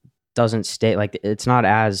of doesn't stay like it's not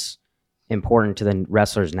as important to the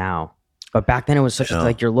wrestlers now. But back then it was such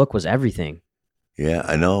like your look was everything. Yeah,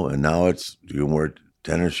 I know. And now it's you can wear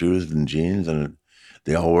tennis shoes and jeans and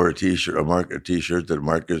they all wear a t-shirt that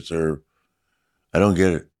markets are I don't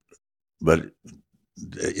get it. But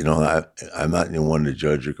you know, I'm not the one to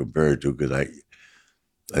judge or compare it to because I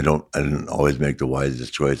didn't always make the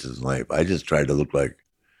wisest choices in life. I just tried to look like.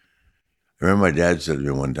 I remember my dad said to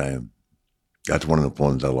me one time. That's one of the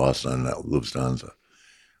phones I lost on Lufthansa.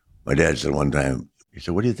 My dad said one time. He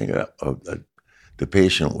said, "What do you think of the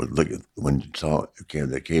patient would look at when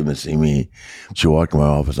that came to see me? She walked in my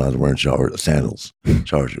office. I was wearing shower shoes.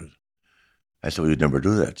 I said, "Well, you'd never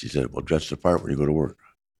do that." She said, "Well, dress the part when you go to work."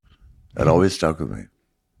 That always stuck with me.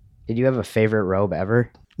 Did you have a favorite robe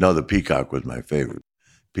ever? No, the peacock was my favorite.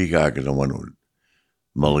 Peacock is the one who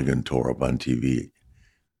Mulligan tore up on TV.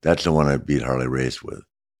 That's the one I beat Harley Race with.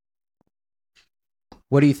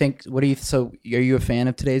 What do you think? So are you a fan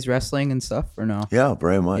of today's wrestling and stuff or no? Yeah,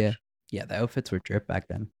 very much. Yeah, the outfits were drip back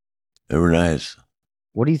then. They were nice.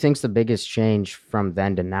 What do you think's the biggest change from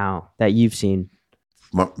then to now that you've seen?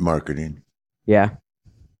 Marketing. Yeah.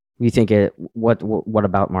 You think it? What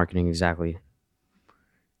about marketing exactly?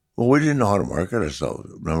 Well, we didn't know how to market ourselves.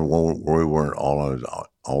 Remember when we weren't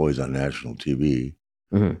always on national TV?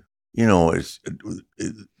 Mm-hmm. You know,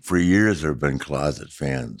 for years there have been closet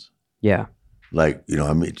fans. Yeah. Like, you know,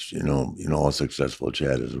 I mean, you know how successful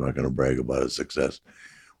Chad is. I'm not going to brag about his success,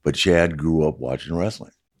 but Chad grew up watching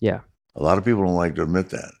wrestling. Yeah. A lot of people don't like to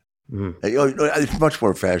admit that. Mm-hmm. You know, it's much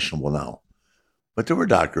more fashionable now, but there were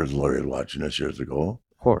doctors and lawyers watching us years ago.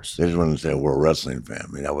 Of course. They just wanted to say we're a wrestling fan.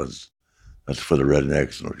 I mean, that's for the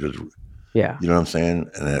rednecks, or just, Yeah. you know what I'm saying,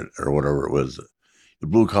 or whatever it was, the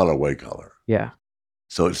blue collar, white collar. Yeah.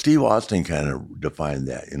 So Steve Austin kind of defined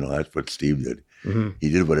that. You know, that's what Steve did. Mm-hmm. He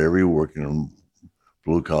did what every working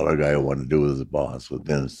blue collar guy wanted to do with his boss, with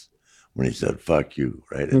Vince, when he said "fuck you,"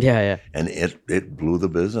 right? Yeah. And it blew the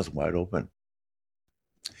business wide open.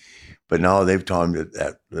 But now they've taught him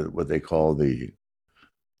that what they call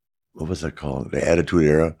what was it called? The Attitude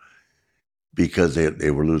Era, because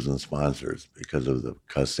they were losing sponsors because of the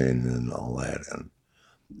cussing and all that.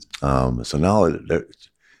 And so now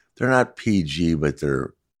they're not PG, but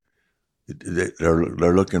they're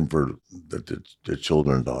looking for the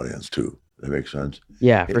children's audience too. That makes sense.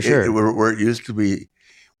 Yeah, for sure. Where it used to be,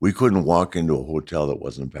 we couldn't walk into a hotel that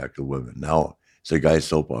wasn't packed with women. Now it's a guy's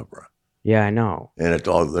soap opera. Yeah, I know. And it's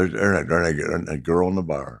all they're not a girl in the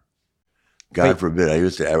bar. God forbid. I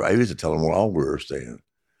used to tell them while we were staying.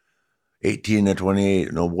 18 to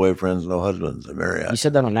 28, no boyfriends, no husbands. I marry. You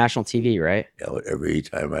said that on national TV, right? Yeah, every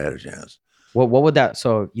time I had a chance. What would that?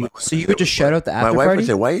 So you would just shout out the after My wife party? would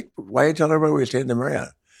say, "Why you tell everybody we're staying in the Marriott?"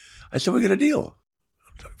 I said, "We get a deal.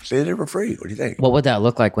 Stay there for free. What do you think?" What would that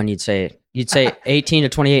look like when you'd say 18 to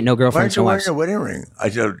 28, no Why aren't girlfriends, you no wearing wives? your wedding ring? I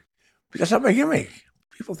said, "That's not my gimmick.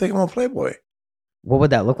 People think I'm a playboy." What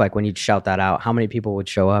would that look like when you'd shout that out? How many people would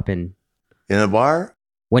show up? And In a bar?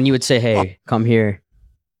 when you would say, "Hey, come here."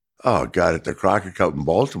 Oh, God, at the Crockett Cup in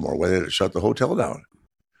Baltimore, where they had to shut the hotel down.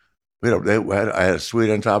 I had a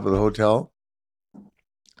suite on top of the hotel,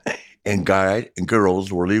 and guys and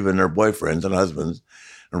girls were leaving their boyfriends and husbands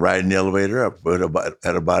and riding the elevator up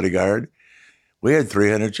had a bodyguard. We had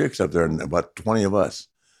 300 chicks up there and about 20 of us.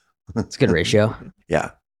 It's a good ratio.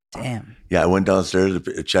 Yeah. Damn. Yeah, I went downstairs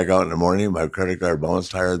to check out in the morning. My credit card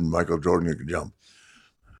bounced higher than Michael Jordan could jump.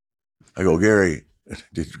 I go, "Gary,"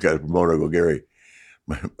 this guy promoter, I go, "Gary,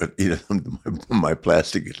 my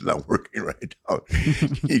plastic is not working right now.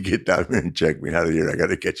 Can you get down here and check me out of here? I got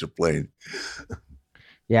to catch a plane."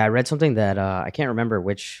 Yeah, I read something that I can't remember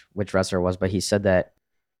which wrestler it was, but he said that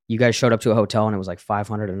you guys showed up to a hotel and it was like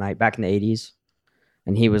 $500 a night back in the 80s.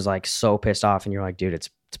 And he was like so pissed off. And you're like, "Dude, it's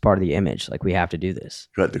part of the image. Like, we have to do this."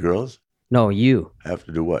 Cut the girls? No, you. Have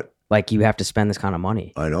to do what? Like, you have to spend this kind of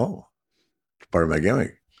money. I know. It's part of my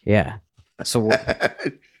gimmick. Yeah. So were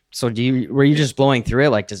you just blowing through it?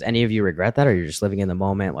 Like, does any of you regret that, or you're just living in the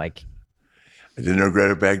moment? Like, I didn't regret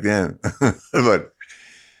it back then. But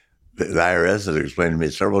the IRS has explained to me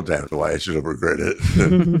several times why I should have regretted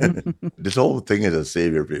it. This whole thing is a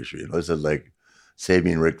savior issue. You know, this is like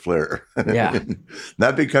saving Ric Flair. Yeah.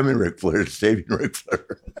 Not becoming Ric Flair, it's saving Ric Flair.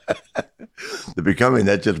 The becoming,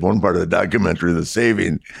 that's just one part of the documentary, the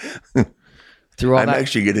saving. through all I'm that.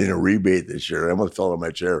 actually getting a rebate this year. I almost fell on my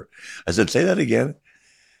chair. I said, "Say that again."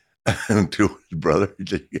 To his brother, he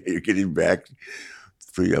said, "You're getting back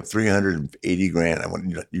for you have 380 grand. I went,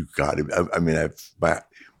 "You got it." I mean,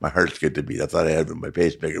 my heart skipped a beat. I thought I had, but my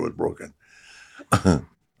pacemaker was broken. A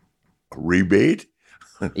rebate?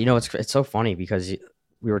 You know, it's so funny because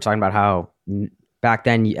we were talking about how back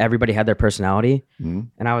then everybody had their personality, Mhm.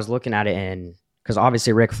 and I was looking at it, and because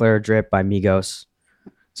obviously Ric Flair "Drip" by Migos,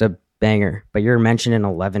 it's a banger, but you're mentioned in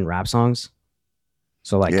 11 rap songs.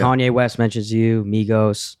 So like Yeah. Kanye West mentions you,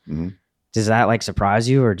 Migos. Mhm. Does that like surprise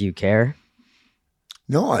you, or do you care?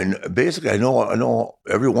 No, basically I know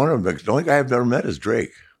every one of them. The only guy I've never met is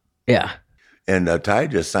Drake, Yeah. and Ty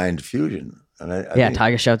just signed Fusion, and I Yeah, think,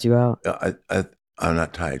 Tiger shouts you out. I'm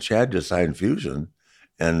not Ty. Chad just signed Fusion,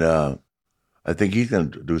 and I think he's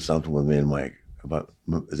going to do something with me and Mike. About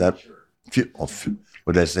is that?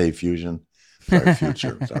 What did I say? Fusion. Sorry,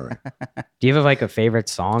 future. Sorry. Do you have like a favorite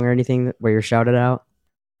song or anything where you're shouted out,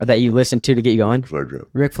 or that you listen to get you going? Flair drip.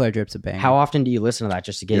 Ric Flair drip's a bang. How often do you listen to that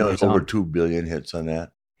just to get in your It's over zone? 2 billion hits on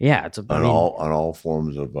that. Yeah, it's On all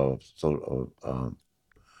forms of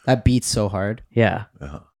That beats so hard. yeah.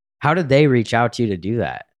 How did they reach out to you to do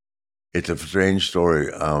that? It's a strange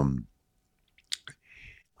story.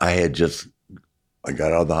 I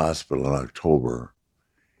got out of the hospital in October,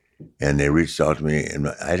 and they reached out to me, and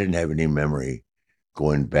I didn't have any memory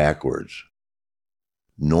going backwards.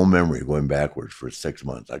 No memory going backwards for 6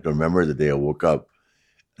 months. I can remember the day I woke up,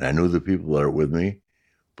 and I knew the people that were with me,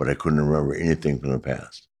 but I couldn't remember anything from the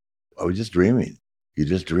past. I was just dreaming. You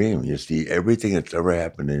just dream. You see everything that's ever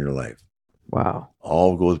happened in your life. Wow.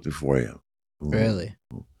 All goes before you. Really?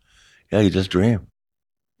 Yeah, you just dream.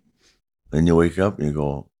 Then you wake up and you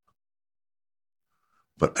go,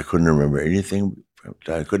 but I couldn't remember anything.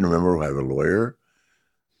 I couldn't remember if I have a lawyer.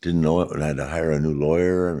 Didn't know it when I had to hire a new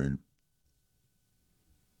lawyer. I mean,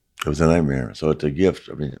 it was a nightmare. So it's a gift.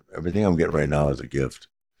 I mean, everything I'm getting right now is a gift.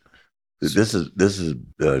 This is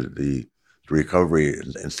the recovery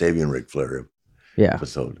and saving Ric Flair Yeah.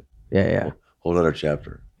 episode. Yeah. Whole other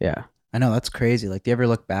chapter. Yeah. I know, that's crazy. Like, do you ever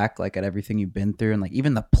look back like at everything you've been through and like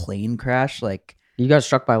even the plane crash? Like, You got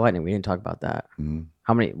struck by lightning. We didn't talk about that. Mm-hmm.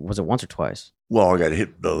 How many? Was it once or twice? Well, I got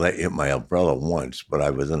hit my umbrella once, but I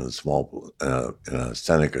was in a small in a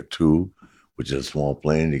Seneca 2, which is a small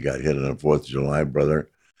plane. He got hit on the 4th of July, brother.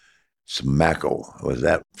 Smacko. Was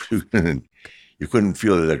that? You couldn't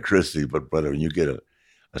feel the electricity, but brother, when you get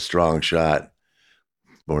a strong shot,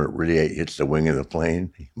 when it really hits the wing of the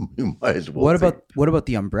plane, you might as well. what about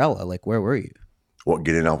the umbrella? Like, where were you?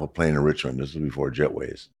 Getting off a plane in Richmond? This was before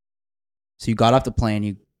jetways. So you got off the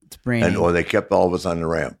plane, it's raining. And they kept all of us on the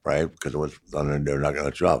ramp, right? Because it was they're not going to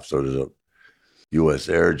let you off. So there's a U.S.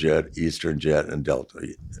 Air Jet, Eastern Jet, and Delta.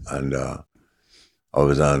 And I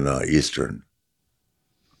was on Eastern,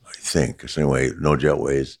 I think. So anyway, no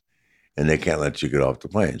jetways, and they can't let you get off the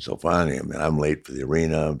plane. So finally, I mean, I'm late for the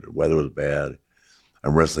arena. The weather was bad.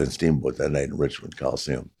 I'm wrestling Steamboat that night in Richmond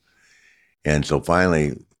Coliseum. And so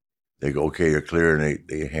finally, they go, okay, you're clear, and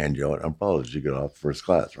they hand you out umbrellas. You get off first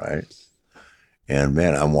class, right? And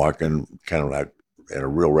man, I'm walking kind of like at a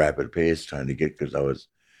real rapid pace, trying to get, because I was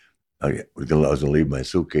gonna leave my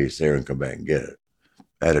suitcase there and come back and get it.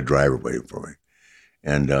 I had a driver waiting for me,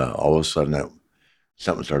 and all of a sudden,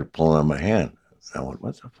 something started pulling on my hand. And I went,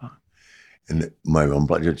 "What the fuck?" And my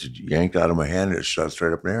umbrella just yanked out of my hand, and it shot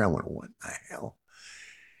straight up in the air. I went, "What the hell?"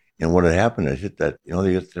 And what had happened, I hit that. You know,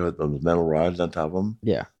 they hit those metal rods on top of them.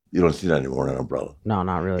 Yeah. You don't see that anymore on an umbrella. No,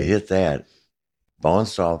 not really. It hit that,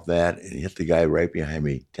 bounced off that, and hit the guy right behind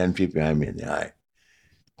me, 10 feet behind me in the eye.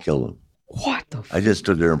 Killed him. What the? I just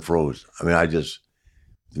stood there and froze. I mean,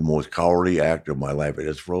 the most cowardly act of my life. I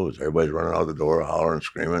just froze. Everybody's running out the door, hollering,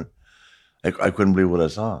 screaming. I couldn't believe what I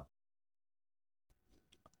saw.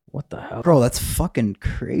 What the hell? Bro, that's fucking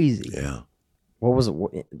crazy. Yeah. What was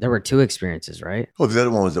it? There were two experiences, right? Oh, the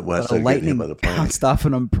other one was that when I But a started getting hit lightning by the plane. bounced off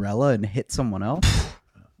an umbrella and hit someone else.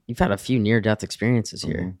 You've had a few near-death experiences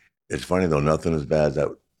here. Mhm. It's funny though, nothing as bad as that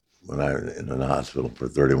when I was in the hospital for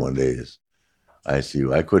 31 days.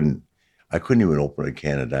 ICU. I couldn't even open a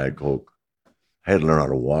can of Diet Coke. I had to learn how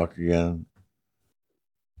to walk again.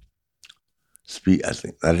 I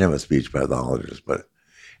didn't have a speech pathologist,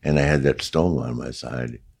 and I had that stoma on my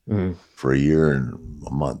side for a year and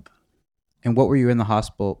a month. And what were you in the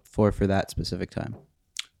hospital for that specific time?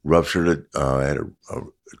 Ruptured it. I had a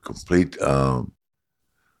complete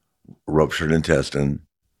ruptured intestine.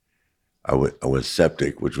 I was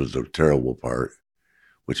septic, which was the terrible part,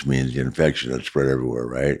 which means the infection had spread everywhere,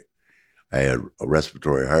 right? I had a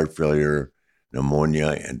respiratory heart failure,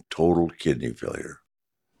 pneumonia, and total kidney failure.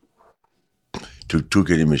 Two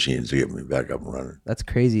kidney machines to get me back up and running. That's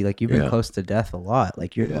crazy. Like, you've been close to death a lot.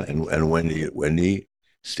 Like, you're like, And Wendy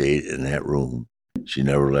stayed in that room. She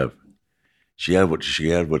never left. She had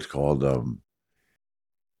what's called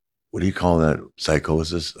what do you call that?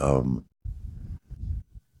 Psychosis.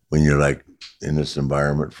 When you're like in this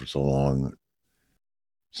environment for so long.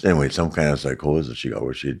 So anyway, some kind of psychosis she got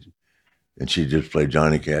where she just played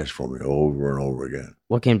Johnny Cash for me over and over again.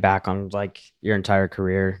 Looking back on like your entire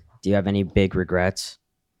career, do you have any big regrets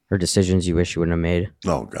or decisions you wish you wouldn't have made?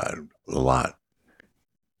 Oh God, a lot.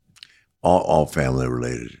 All family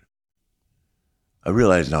related. I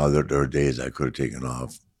realize now that there are days I could have taken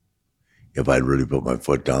off if I'd really put my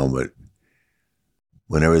foot down, but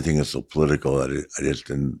when everything is so political, I just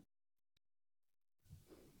didn't.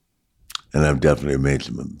 And I've definitely made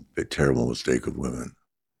a terrible mistake with women.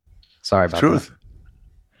 Sorry about Truth. that.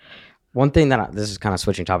 One thing this is kind of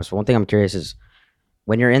switching topics, but one thing I'm curious is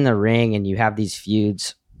when you're in the ring and you have these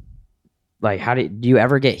feuds, like do you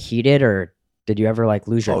ever get heated or did you ever like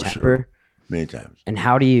lose your temper? Sure. Many times. And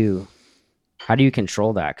how do you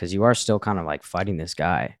control that? Because you are still kind of like fighting this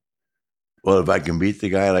guy. Well, if I can beat the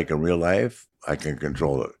guy like in real life, I can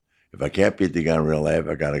control it. If I can't beat the guy in real life,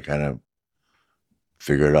 I got to kind of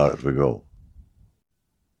figure it out as we go.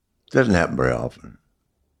 It doesn't happen very often.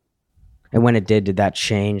 And when it did that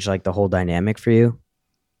change like the whole dynamic for you?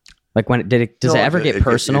 Like when does it ever get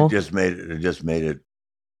personal? It just made it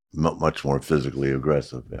much more physically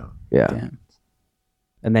aggressive. Yeah. Yeah. Damn.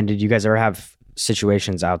 And then did you guys ever have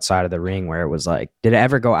situations outside of the ring where it was like, did it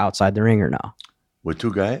ever go outside the ring or no? With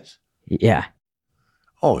two guys? Yeah.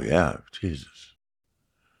 Oh, yeah. Jesus.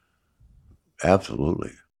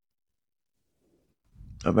 Absolutely.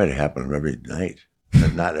 That might happen every night.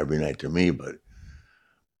 Not every night to me, but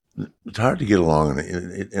it's hard to get along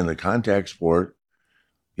in the contact sport,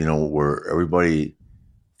 where everybody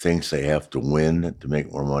thinks they have to win to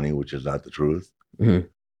make more money, which is not the truth. Mm-hmm.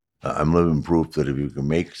 I'm living proof that if you can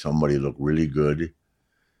make somebody look really good,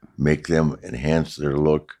 make them enhance their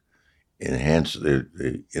look, enhance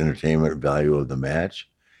the entertainment value of the match,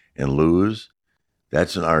 and lose,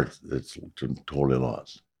 that's an art that's totally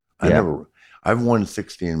lost. Yeah. I've won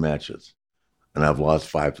 16 matches, and I've lost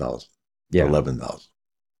 5,000, 11,000.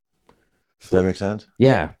 Does that make sense?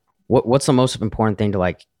 Yeah. What's the most important thing to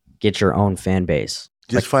like get your own fan base?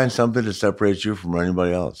 Just find something that separates you from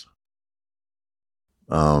anybody else.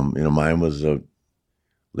 Mine was a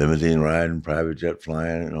limousine ride and private jet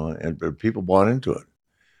flying, and people bought into it.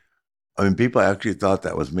 I mean, people actually thought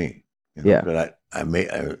that was me. Yeah. But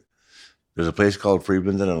there's a place called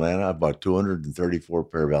Freeman's in Atlanta. I bought 234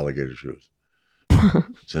 pair of alligator shoes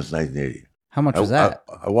since 1980. How much was that?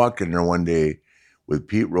 I walked in there one day with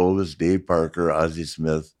Pete Rose, Dave Parker, Ozzie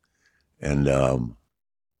Smith, and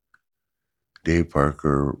Dave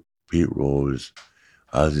Parker, Pete Rose,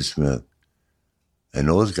 Ozzie Smith. And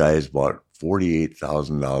those guys bought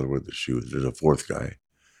 $48,000 worth of shoes. There's a fourth guy,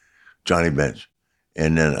 Johnny Bench.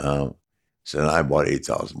 And then I bought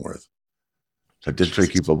 8,000 worth. So I just try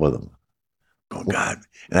to keep up with them. Oh, God.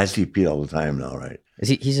 And I see Pete all the time now, right?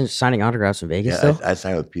 He's signing autographs in Vegas Yeah, still? I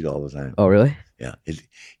sign with Pete all the time. Oh, really? Yeah.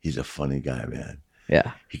 He's a funny guy, man.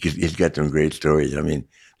 Yeah. He's got some great stories. I mean,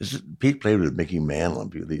 Pete played with Mickey Mantle.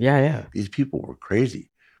 Yeah. These people were crazy.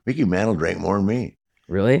 Mickey Mantle drank more than me.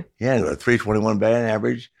 Really? Yeah, a 321 batting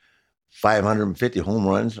average, 550 home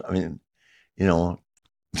runs. I mean,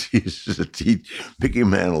 Mickey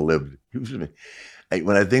Mantle lived.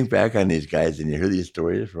 When I think back on these guys and you hear these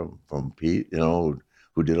stories from Pete, who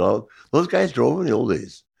did all those guys drove in the old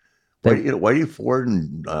days. Whitey Ford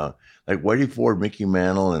and Whitey Ford, Mickey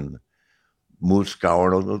Mantle, and Moose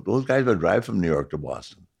Gower. Those guys would drive from New York to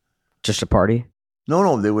Boston. Just a party?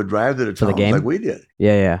 No, they would drive to the For the towns game? like we did.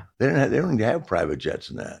 Yeah. They didn't have private jets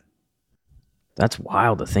and that. That's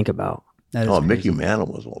wild to think about. That is Mickey crazy. Mantle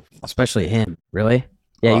was one. Especially him. Really?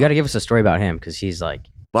 Yeah, you got to give us a story about him because he's like.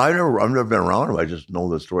 Well, I've never been around him. I just know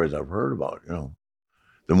the stories I've heard about.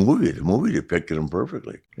 The movie depicted him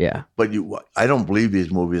perfectly. Yeah. But I don't believe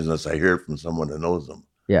these movies unless I hear it from someone that knows them.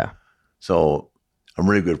 Yeah. So I'm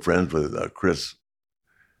really good friends with Chris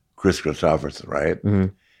Christopherson, right?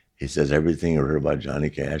 Mm-hmm. He says everything you heard about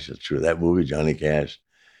Johnny Cash is true. That movie, Johnny Cash,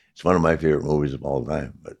 it's one of my favorite movies of all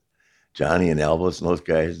time. But Johnny and Elvis and those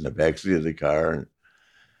guys in the backseat of the car, and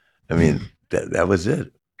I mean that was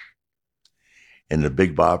it. And the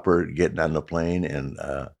Big Bopper getting on the plane and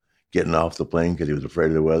getting off the plane because he was afraid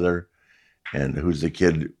of the weather. And who's the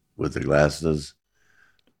kid with the glasses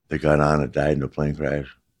that got on and died in a plane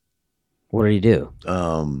crash? What did he do?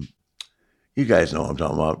 You guys know what I'm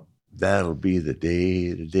talking about. That'll be the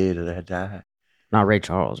day that I die. Not Ray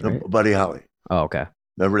Charles, right? No, Buddy Holly. Oh, okay.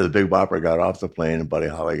 Remember the Big Bopper got off the plane and Buddy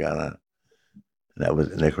Holly got on.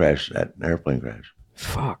 And they crashed, that airplane crash.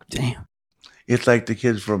 Fuck, damn. It's like the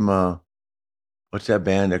kids from, what's that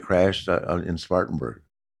band that crashed in Spartanburg?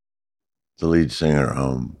 The lead singer,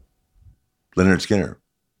 Leonard Skinner.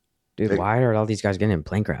 Dude, why are all these guys getting in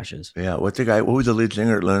plane crashes? Yeah, what was the lead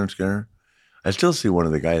singer at Leonard Skinner? I still see one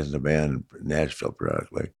of the guys in the band in Nashville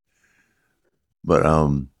periodically. But,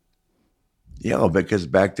 because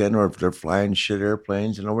back then, or if they're flying shit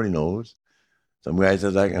airplanes and nobody knows, some guy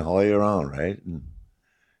says, I can haul you around, right? And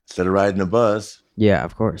instead of riding a bus, Yeah,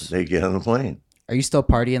 of course. they get on the plane. Are you still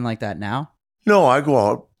partying like that now? No, I go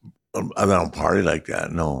out. I don't party like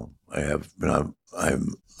that. No, I have. I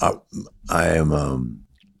am.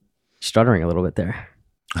 Stuttering a little bit there.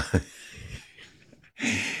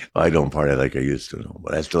 I don't party like I used to, no,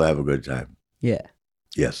 but I still have a good time. Yeah.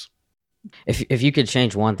 Yes. If you could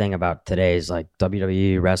change one thing about today's like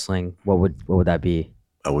WWE wrestling, what would that be?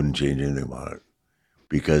 I wouldn't change anything about it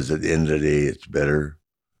because at the end of the day, it's better.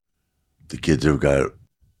 The kids they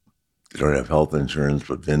don't have health insurance,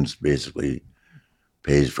 but Vince basically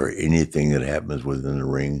pays for anything that happens within the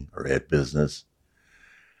ring or at business.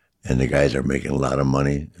 And the guys are making a lot of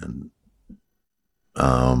money. And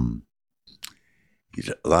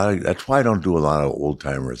that's why I don't do a lot of old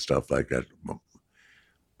timer stuff like that.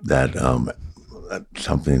 That's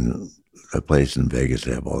something a place in Vegas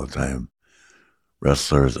they have all the time.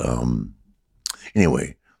 Wrestlers.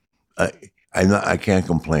 Anyway, I can't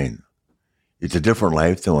complain. It's a different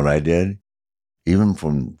life than what I did, even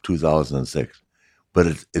from 2006. But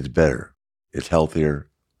it's better. It's healthier,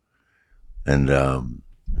 and running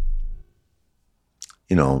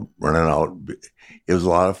out. It was a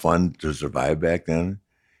lot of fun to survive back then,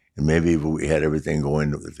 and maybe if we had everything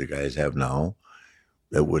going that the guys have now,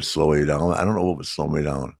 that would slow you down. I don't know what would slow me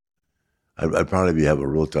down. I'd probably have a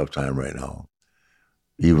real tough time right now,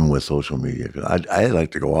 even with social media. I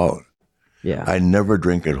like to go out. Yeah. I never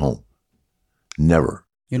drink at home. Never.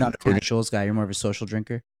 You're not a casuals guy. You're more of a social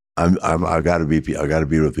drinker. I gotta be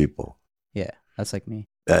with people. Yeah, that's like me.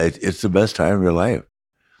 It's the best time of your life,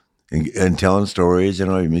 and telling stories. You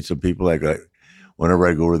meet some people like whenever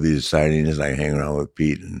I go to these signings, I hang around with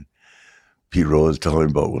Pete and Pete Rose telling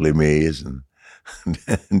me about Willie Mays, and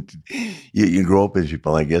you grow up with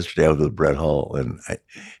people. Like yesterday, I was with Brett Hull, and I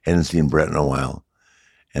hadn't seen Brett in a while,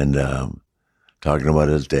 and talking about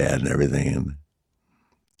his dad and everything, and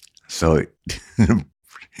so.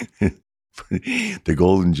 The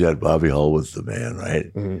Golden Jet, Bobby Hull was the man,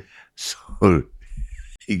 right? Mm-hmm. So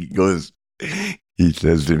he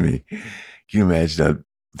says to me, "Can you imagine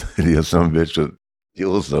that the old son of a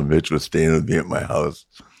bitch was staying with me at my house?"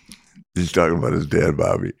 He's talking about his dad,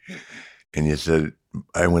 Bobby, and he said,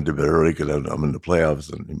 "I went to bed early because I'm in the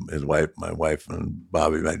playoffs, and my wife, and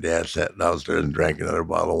Bobby, my dad, sat downstairs and drank another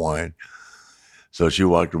bottle of wine. So she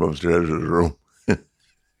walked him upstairs to the room."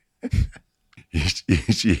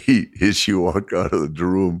 She walked out of the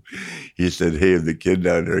room. He said, "Hey, if the kid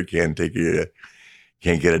down there can't get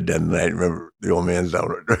a den tonight, remember the old man's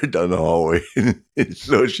right down the hallway."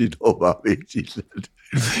 So she told Bobby, she said,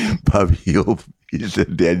 "Bobby, he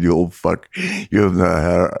said, Dad, you old fuck, you haven't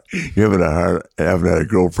had a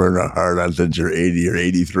girlfriend or a hard on since you're 80 or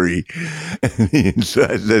 83. And so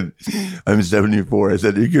I said, "I'm 74. I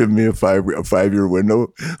said, "You giving me a 5-year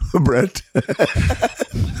window, Brett?"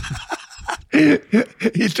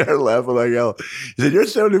 He started laughing like hell. He said, "You're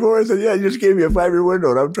 74?" I said, "Yeah, you just gave me a 5-year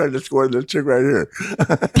window, and I'm trying to score this chick right here."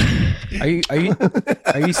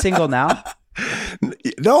 Are you single now?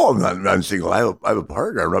 No, I'm not. I'm single. I have a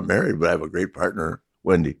partner. I'm not married, but I have a great partner,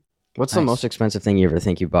 Wendy. What's the most expensive thing you ever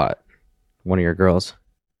think you bought? One of your girls?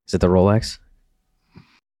 Is it the Rolex?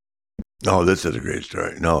 Oh, this is a great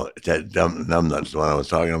story. No, that dumb nuts, the one I was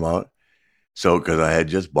talking about. So, because I had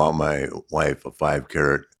just bought my wife a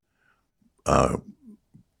 5-carat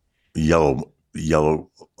yellow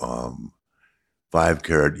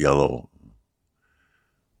 5-carat yellow.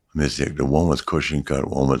 Let me see. The one was cushion cut.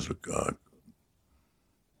 One was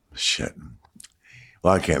shit.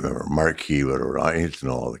 Well, I can't remember. Marquee, whatever. I used to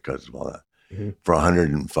know all the cuts of all that. Mm-hmm. For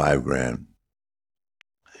 $105,000.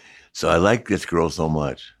 So I liked this girl so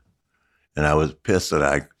much, and I was pissed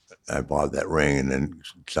that I bought that ring, and then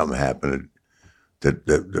something happened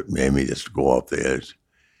that made me just go off the edge.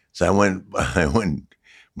 So I went and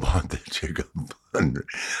bought the chick a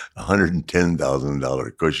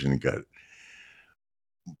 $110,000 cushion cut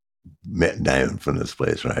diamond from this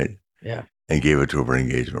place, right? Yeah. And gave it to her for an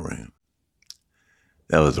engagement ring.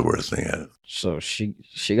 That was the worst thing ever. So she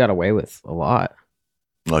got away with a lot.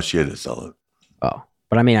 No, she had to sell it. Oh,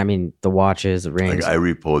 but I mean the watches, the rings. I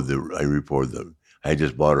repoed the. I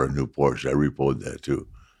just bought her a new Porsche. I repoed that too.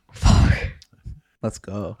 Fuck. Let's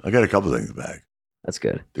go. I got a couple things back. That's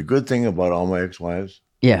good. The good thing about all my ex-wives,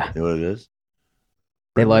 yeah, you know what it is?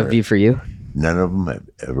 They loved you for you. None of them have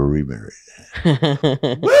ever remarried.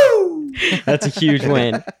 Woo! That's a huge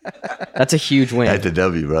win. That's a huge win. That's a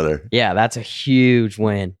W, brother. Yeah, that's a huge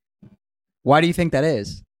win. Why do you think that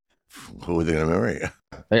is? Who were they going to marry?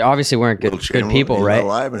 They obviously weren't good people, he's right? Not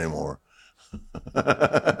alive anymore.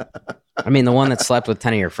 I mean, the one that slept with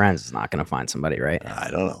 10 of your friends is not going to find somebody, right?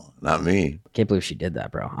 I don't know. Not me. Can't believe she did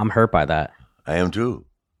that, bro. I'm hurt by that. I am too.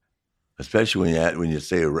 Especially when you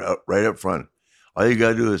say it right up front. All you got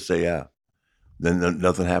to do is say, yeah. then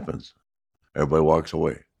nothing happens. Everybody walks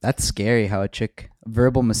away. That's scary. How a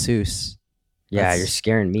verbal masseuse. Yeah, That's- you're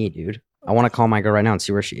scaring me, dude. I want to call my girl right now and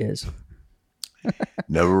see where she is.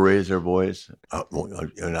 Never raise their voice. I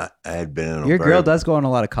had been in Your girl does go on a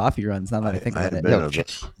lot of coffee runs. Now that I think I about had it. been Yo, in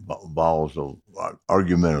a volatile,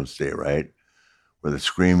 argumentative state, right? Where the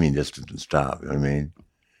screaming just didn't stop. You know what I mean?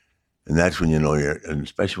 And that's when you know and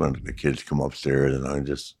especially when the kids come upstairs and I'm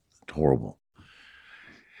just horrible.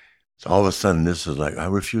 So all of a sudden, this is like, I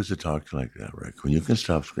refuse to talk to you like that, Rick. When you can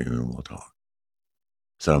stop screaming, we'll talk.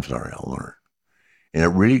 So I'm sorry, I'll learn. And it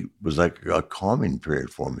really was like a calming period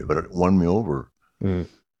for me, but it won me over. Mm.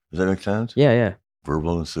 Does that make sense? Yeah.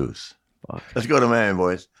 Verbal masseuse. Fuck. Let's go to Miami,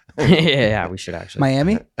 boys. yeah, we should actually.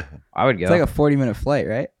 Miami? I would go. It's like a 40-minute flight,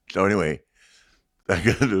 right? So anyway, I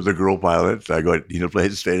go to the girl pilot. So I go, you need a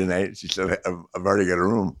place to stay tonight? She said, I've already got a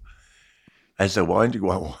room. I said, why would you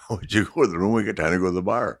go to the room? We got time to go to the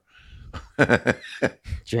bar. Did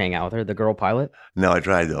you hang out with her, the girl pilot? No, I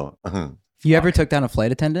tried though. You ever took down a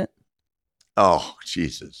flight attendant? Oh,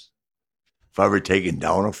 Jesus. If I ever taken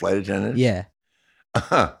down a flight attendant? Yeah.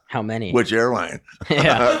 How many? Which airline?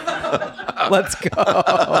 Yeah. Let's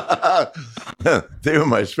go. They were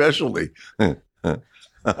my specialty.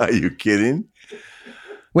 Are you kidding?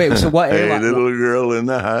 Wait, so what Hey, airline? little girl in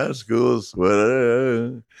the high school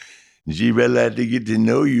sweater. She would like to get to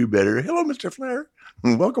know you better. Hello, Mr. Flair.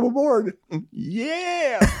 Welcome aboard.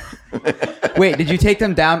 Yeah. Wait, did you take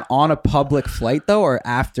them down on a public flight though, or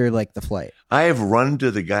after like the flight? I have run to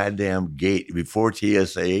the goddamn gate before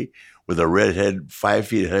TSA with a redhead 5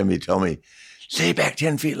 feet ahead of me tell me, stay back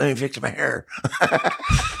 10 feet, let me fix my hair. I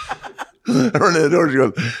run to the door, she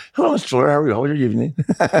goes, hello, Mr. Flair, how are you? How was your evening?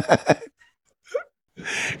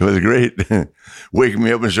 It was great. Waking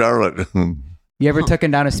me up in Charlotte. You ever taken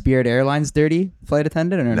down a Spirit Airlines dirty flight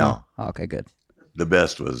attendant or no? No. Oh, okay, good. The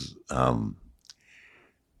best was that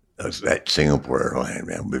Singapore airline,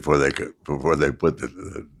 man. Before they put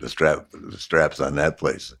the straps on that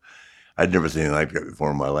place, I'd never seen anything like that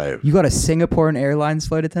before in my life. You got a Singapore Airlines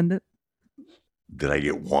flight attendant? Did I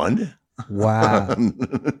get one? Wow.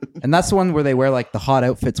 And that's the one where they wear like the hot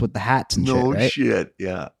outfits with the hats and No shit, right? shit.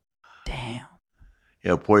 Yeah. Damn.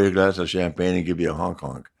 Yeah. Pour you a glass of champagne and give you a honk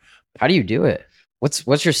honk. How do you do it?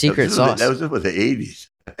 What's your secret sauce? That was with the 80s.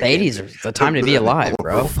 The 80s are the time to be alive,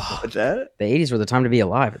 bro. What's that? The 80s were the time to be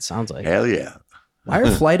alive, it sounds like. Hell yeah. Why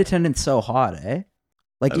are flight attendants so hot, eh?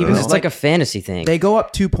 Like I even don't It's know. like a fantasy thing. they go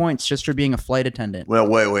up 2 points just for being a flight attendant. Well,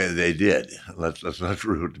 wait. They did. Let's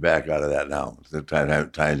root back out of that now. The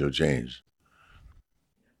times have changed.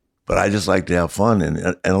 But I just like to have fun,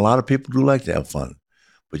 and a lot of people do like to have fun.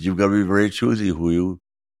 But you've got to be very choosy who you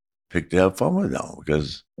pick to have fun with now,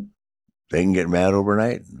 because they can get mad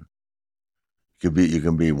overnight. You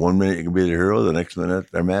can be 1 minute you can be the hero, the next minute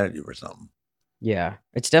they're mad at you for something. Yeah.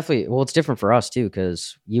 It's definitely, it's different for us too,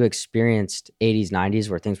 because you experienced 80s, 90s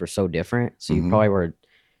where things were so different. So you Mhm. probably were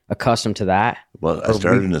accustomed to that. Well, I Or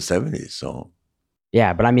started we- in the 70s, so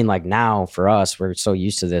Yeah. But I mean, like now for us, we're so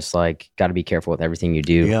used to this, like, got to be careful with everything you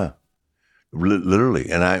do. yeah, literally.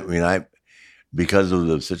 And I because of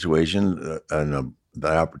the situation and the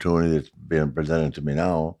opportunity that's being presented to me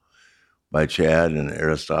now by Chad and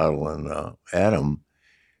Aristotle and Adam,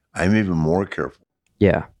 I'm even more careful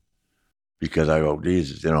Yeah. because I go,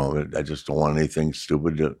 Jesus, I just don't want anything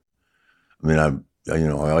stupid to. I mean, I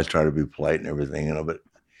always try to be polite and everything, but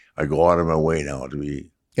I go out of my way now to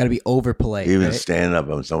be. Got to be over polite. Even right? stand up,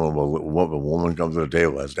 and someone will, a woman comes to the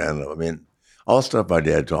table, I stand up. I mean, all stuff my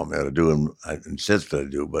dad taught me how to do, and I insist that I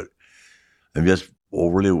do, but I'm just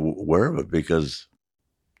overly aware of it because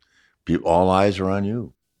all eyes are on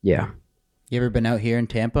you. Yeah. You ever been out here in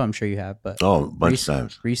Tampa? I'm sure you have, but Oh, a bunch of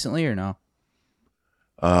times. recently or no?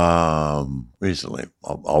 Recently,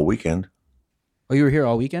 all weekend. Oh, you were here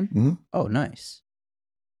all weekend? Mhm. Oh, nice.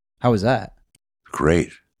 How was that?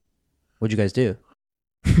 Great. What'd you guys do?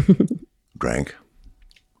 Drank.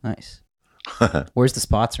 Nice. Where's the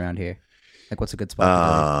spots around here? Like, what's a good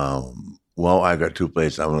spot? Well, I got two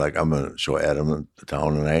places. I'm going to show Adam the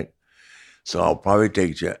town tonight. So I'll probably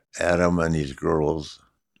take Adam and these girls,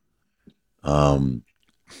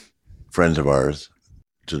 friends of ours,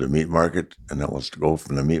 to the meat market, and then let's go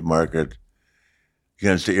from the meat market. You're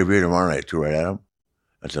going to stay here tomorrow night too, right, Adam?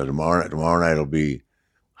 And so tomorrow night that'll be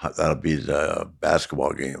the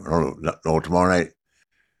basketball game. No, tomorrow night.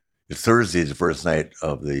 Thursday is the first night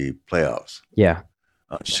of the playoffs. Yeah.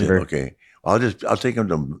 Shit. Sure. Okay. I'll take them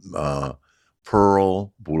to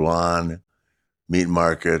Pearl, Boulan, Meat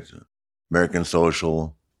Market, American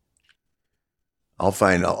Social. I'll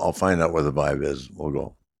find out where the vibe is. We'll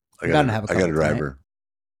go. I Gotta have a got a couple driver.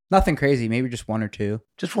 Nothing crazy. Maybe just one or two.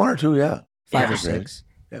 Just one or two, yeah. 5 Yeah. or 6.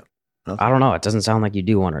 I don't know. It doesn't sound like you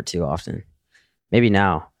do 1 or 2 often. Maybe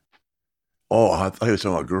now. Oh, I thought you were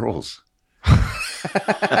talking about girls.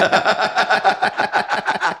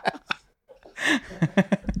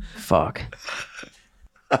 Fuck.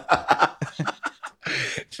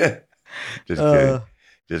 Just kidding.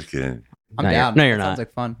 Just kidding. I'm No, you're- down. no, you're That not. Sounds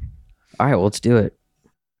like fun. All right, well, let's do it.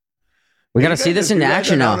 We got to see this in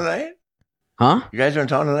action now. Tonight? Huh? You guys are in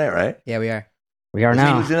town tonight, right? Yeah, we are. We are What's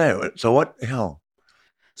now. Tuesday night? So what the hell?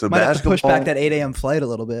 So Might have to basketball. push back that 8 a.m. flight a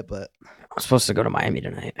little bit, but I'm supposed to go to Miami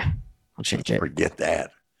tonight. I'll change it. Forget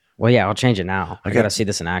that. Well, yeah, I'll change it now. I I got to got- see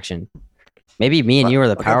this in action. Maybe me and you are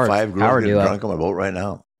the I got power 5 girls power getting duo. drunk on my boat right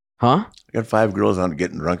now. Huh? I got 5 girls on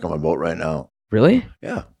getting drunk on my boat right now. Really?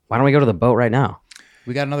 Yeah. Why don't we go to the boat right now?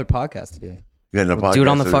 We got another podcast to do. You got a We'll do it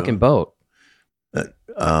on the podcast to fucking boat.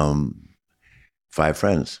 do? 5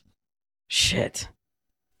 friends. Shit.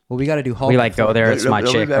 Well, we got to do Hulk. We like go there. It's my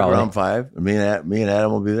They'll be chick back probably. around 5. Me and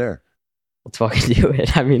Adam will be there. Let's fucking do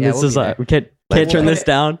it. I mean, Yeah, this we'll is be like there. we can't Like, turn we'll this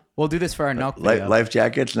down. We'll do this for our Nelk video. Life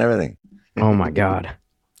jackets and everything. Oh my god.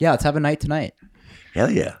 Yeah, let's have a night tonight. Hell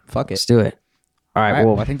yeah. Fuck it. Let's do it. All right. All right,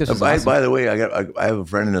 Well, I think this is By, awesome. by the way, I have a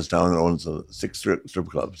friend in this town that owns 6 strip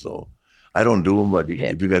clubs. So I don't do them, but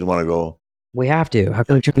if you guys want to go, we have to. How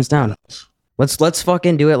can we turn this down? Let's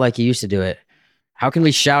fucking do it like you used to do it. How can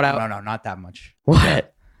we shout out? No, not that much. What?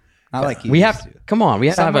 not like you We used have. to. Come on. We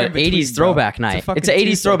have to have Somewhere an in between, 80s bro. throwback It's a night. fucking It's an 80s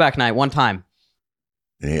Tuesday. throwback night. One time.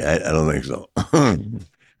 yeah, I don't think so.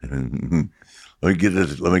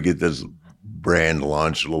 Let me get this brand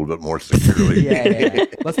launched a little bit more securely. Yeah.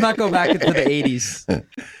 Let's not go back into the 80s.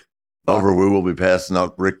 However, we will be passing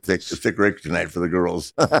out thick Rick tonight for the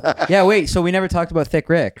girls. Yeah, wait. So we never talked about Thick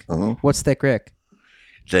Rick. Uh-huh. What's Thick Rick?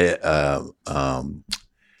 It's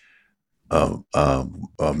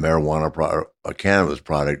a marijuana product, a cannabis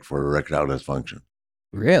product for erectile dysfunction.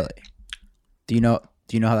 Really? Do you know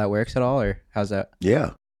how that works at all, or how's that?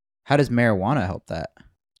 Yeah. How does marijuana help that?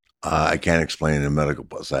 I can't explain the medical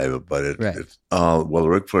side of it, but Right. it's well, the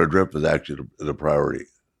Ric Flair drip is actually the priority.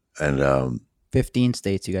 And 15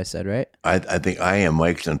 states, you guys said, right? I think I am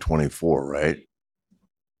Mike's in 24, right?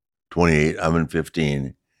 28. I'm in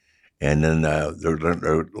 15, and then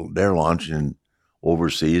they're launching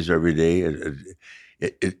overseas every day.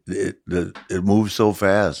 It moves so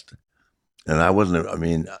fast, and I wasn't. I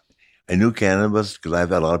mean, I knew cannabis because I've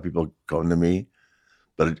had a lot of people come to me,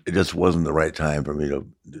 but it just wasn't the right time for me to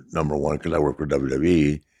number one because I work for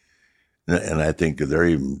WWE, and I think they're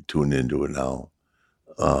even tuned into it now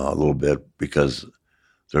a little bit because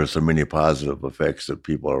there are so many positive effects that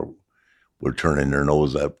people were turning their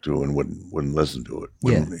nose up to and wouldn't listen to it,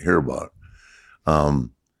 wouldn't hear about it.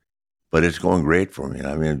 But it's going great for me.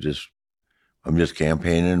 I mean, I'm just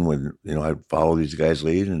campaigning when I follow these guys'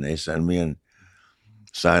 lead and they send me and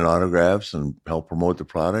sign autographs and help promote the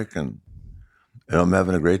product, and I'm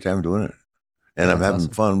having a great time doing it. And That's I'm having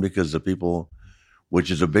awesome. fun because the people,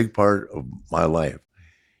 which is a big part of my life.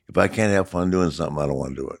 If I can't have fun doing something, I don't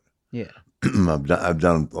want to do it. Yeah. I've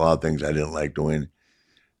done a lot of things I didn't like doing.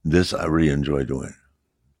 This I really enjoy doing,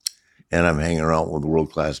 and I'm hanging around with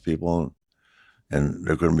world-class people, and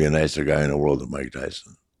there couldn't be a nicer guy in the world than Mike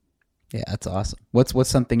Tyson. Yeah, that's awesome. What's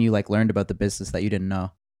something you learned about the business that you didn't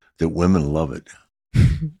know? That women love it.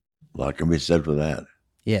 A lot can be said for that.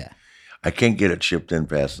 Yeah. I can't get it shipped in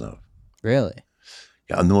fast enough. Really?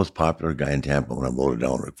 Yeah, I'm the most popular guy in Tampa when I'm loaded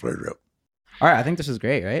down Ric Flair drip. All right, I think this is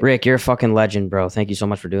great, right? Rick, you're a fucking legend, bro. Thank you so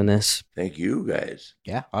much for doing this. Thank you, guys.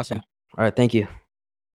 Yeah, awesome. All right. Thank you.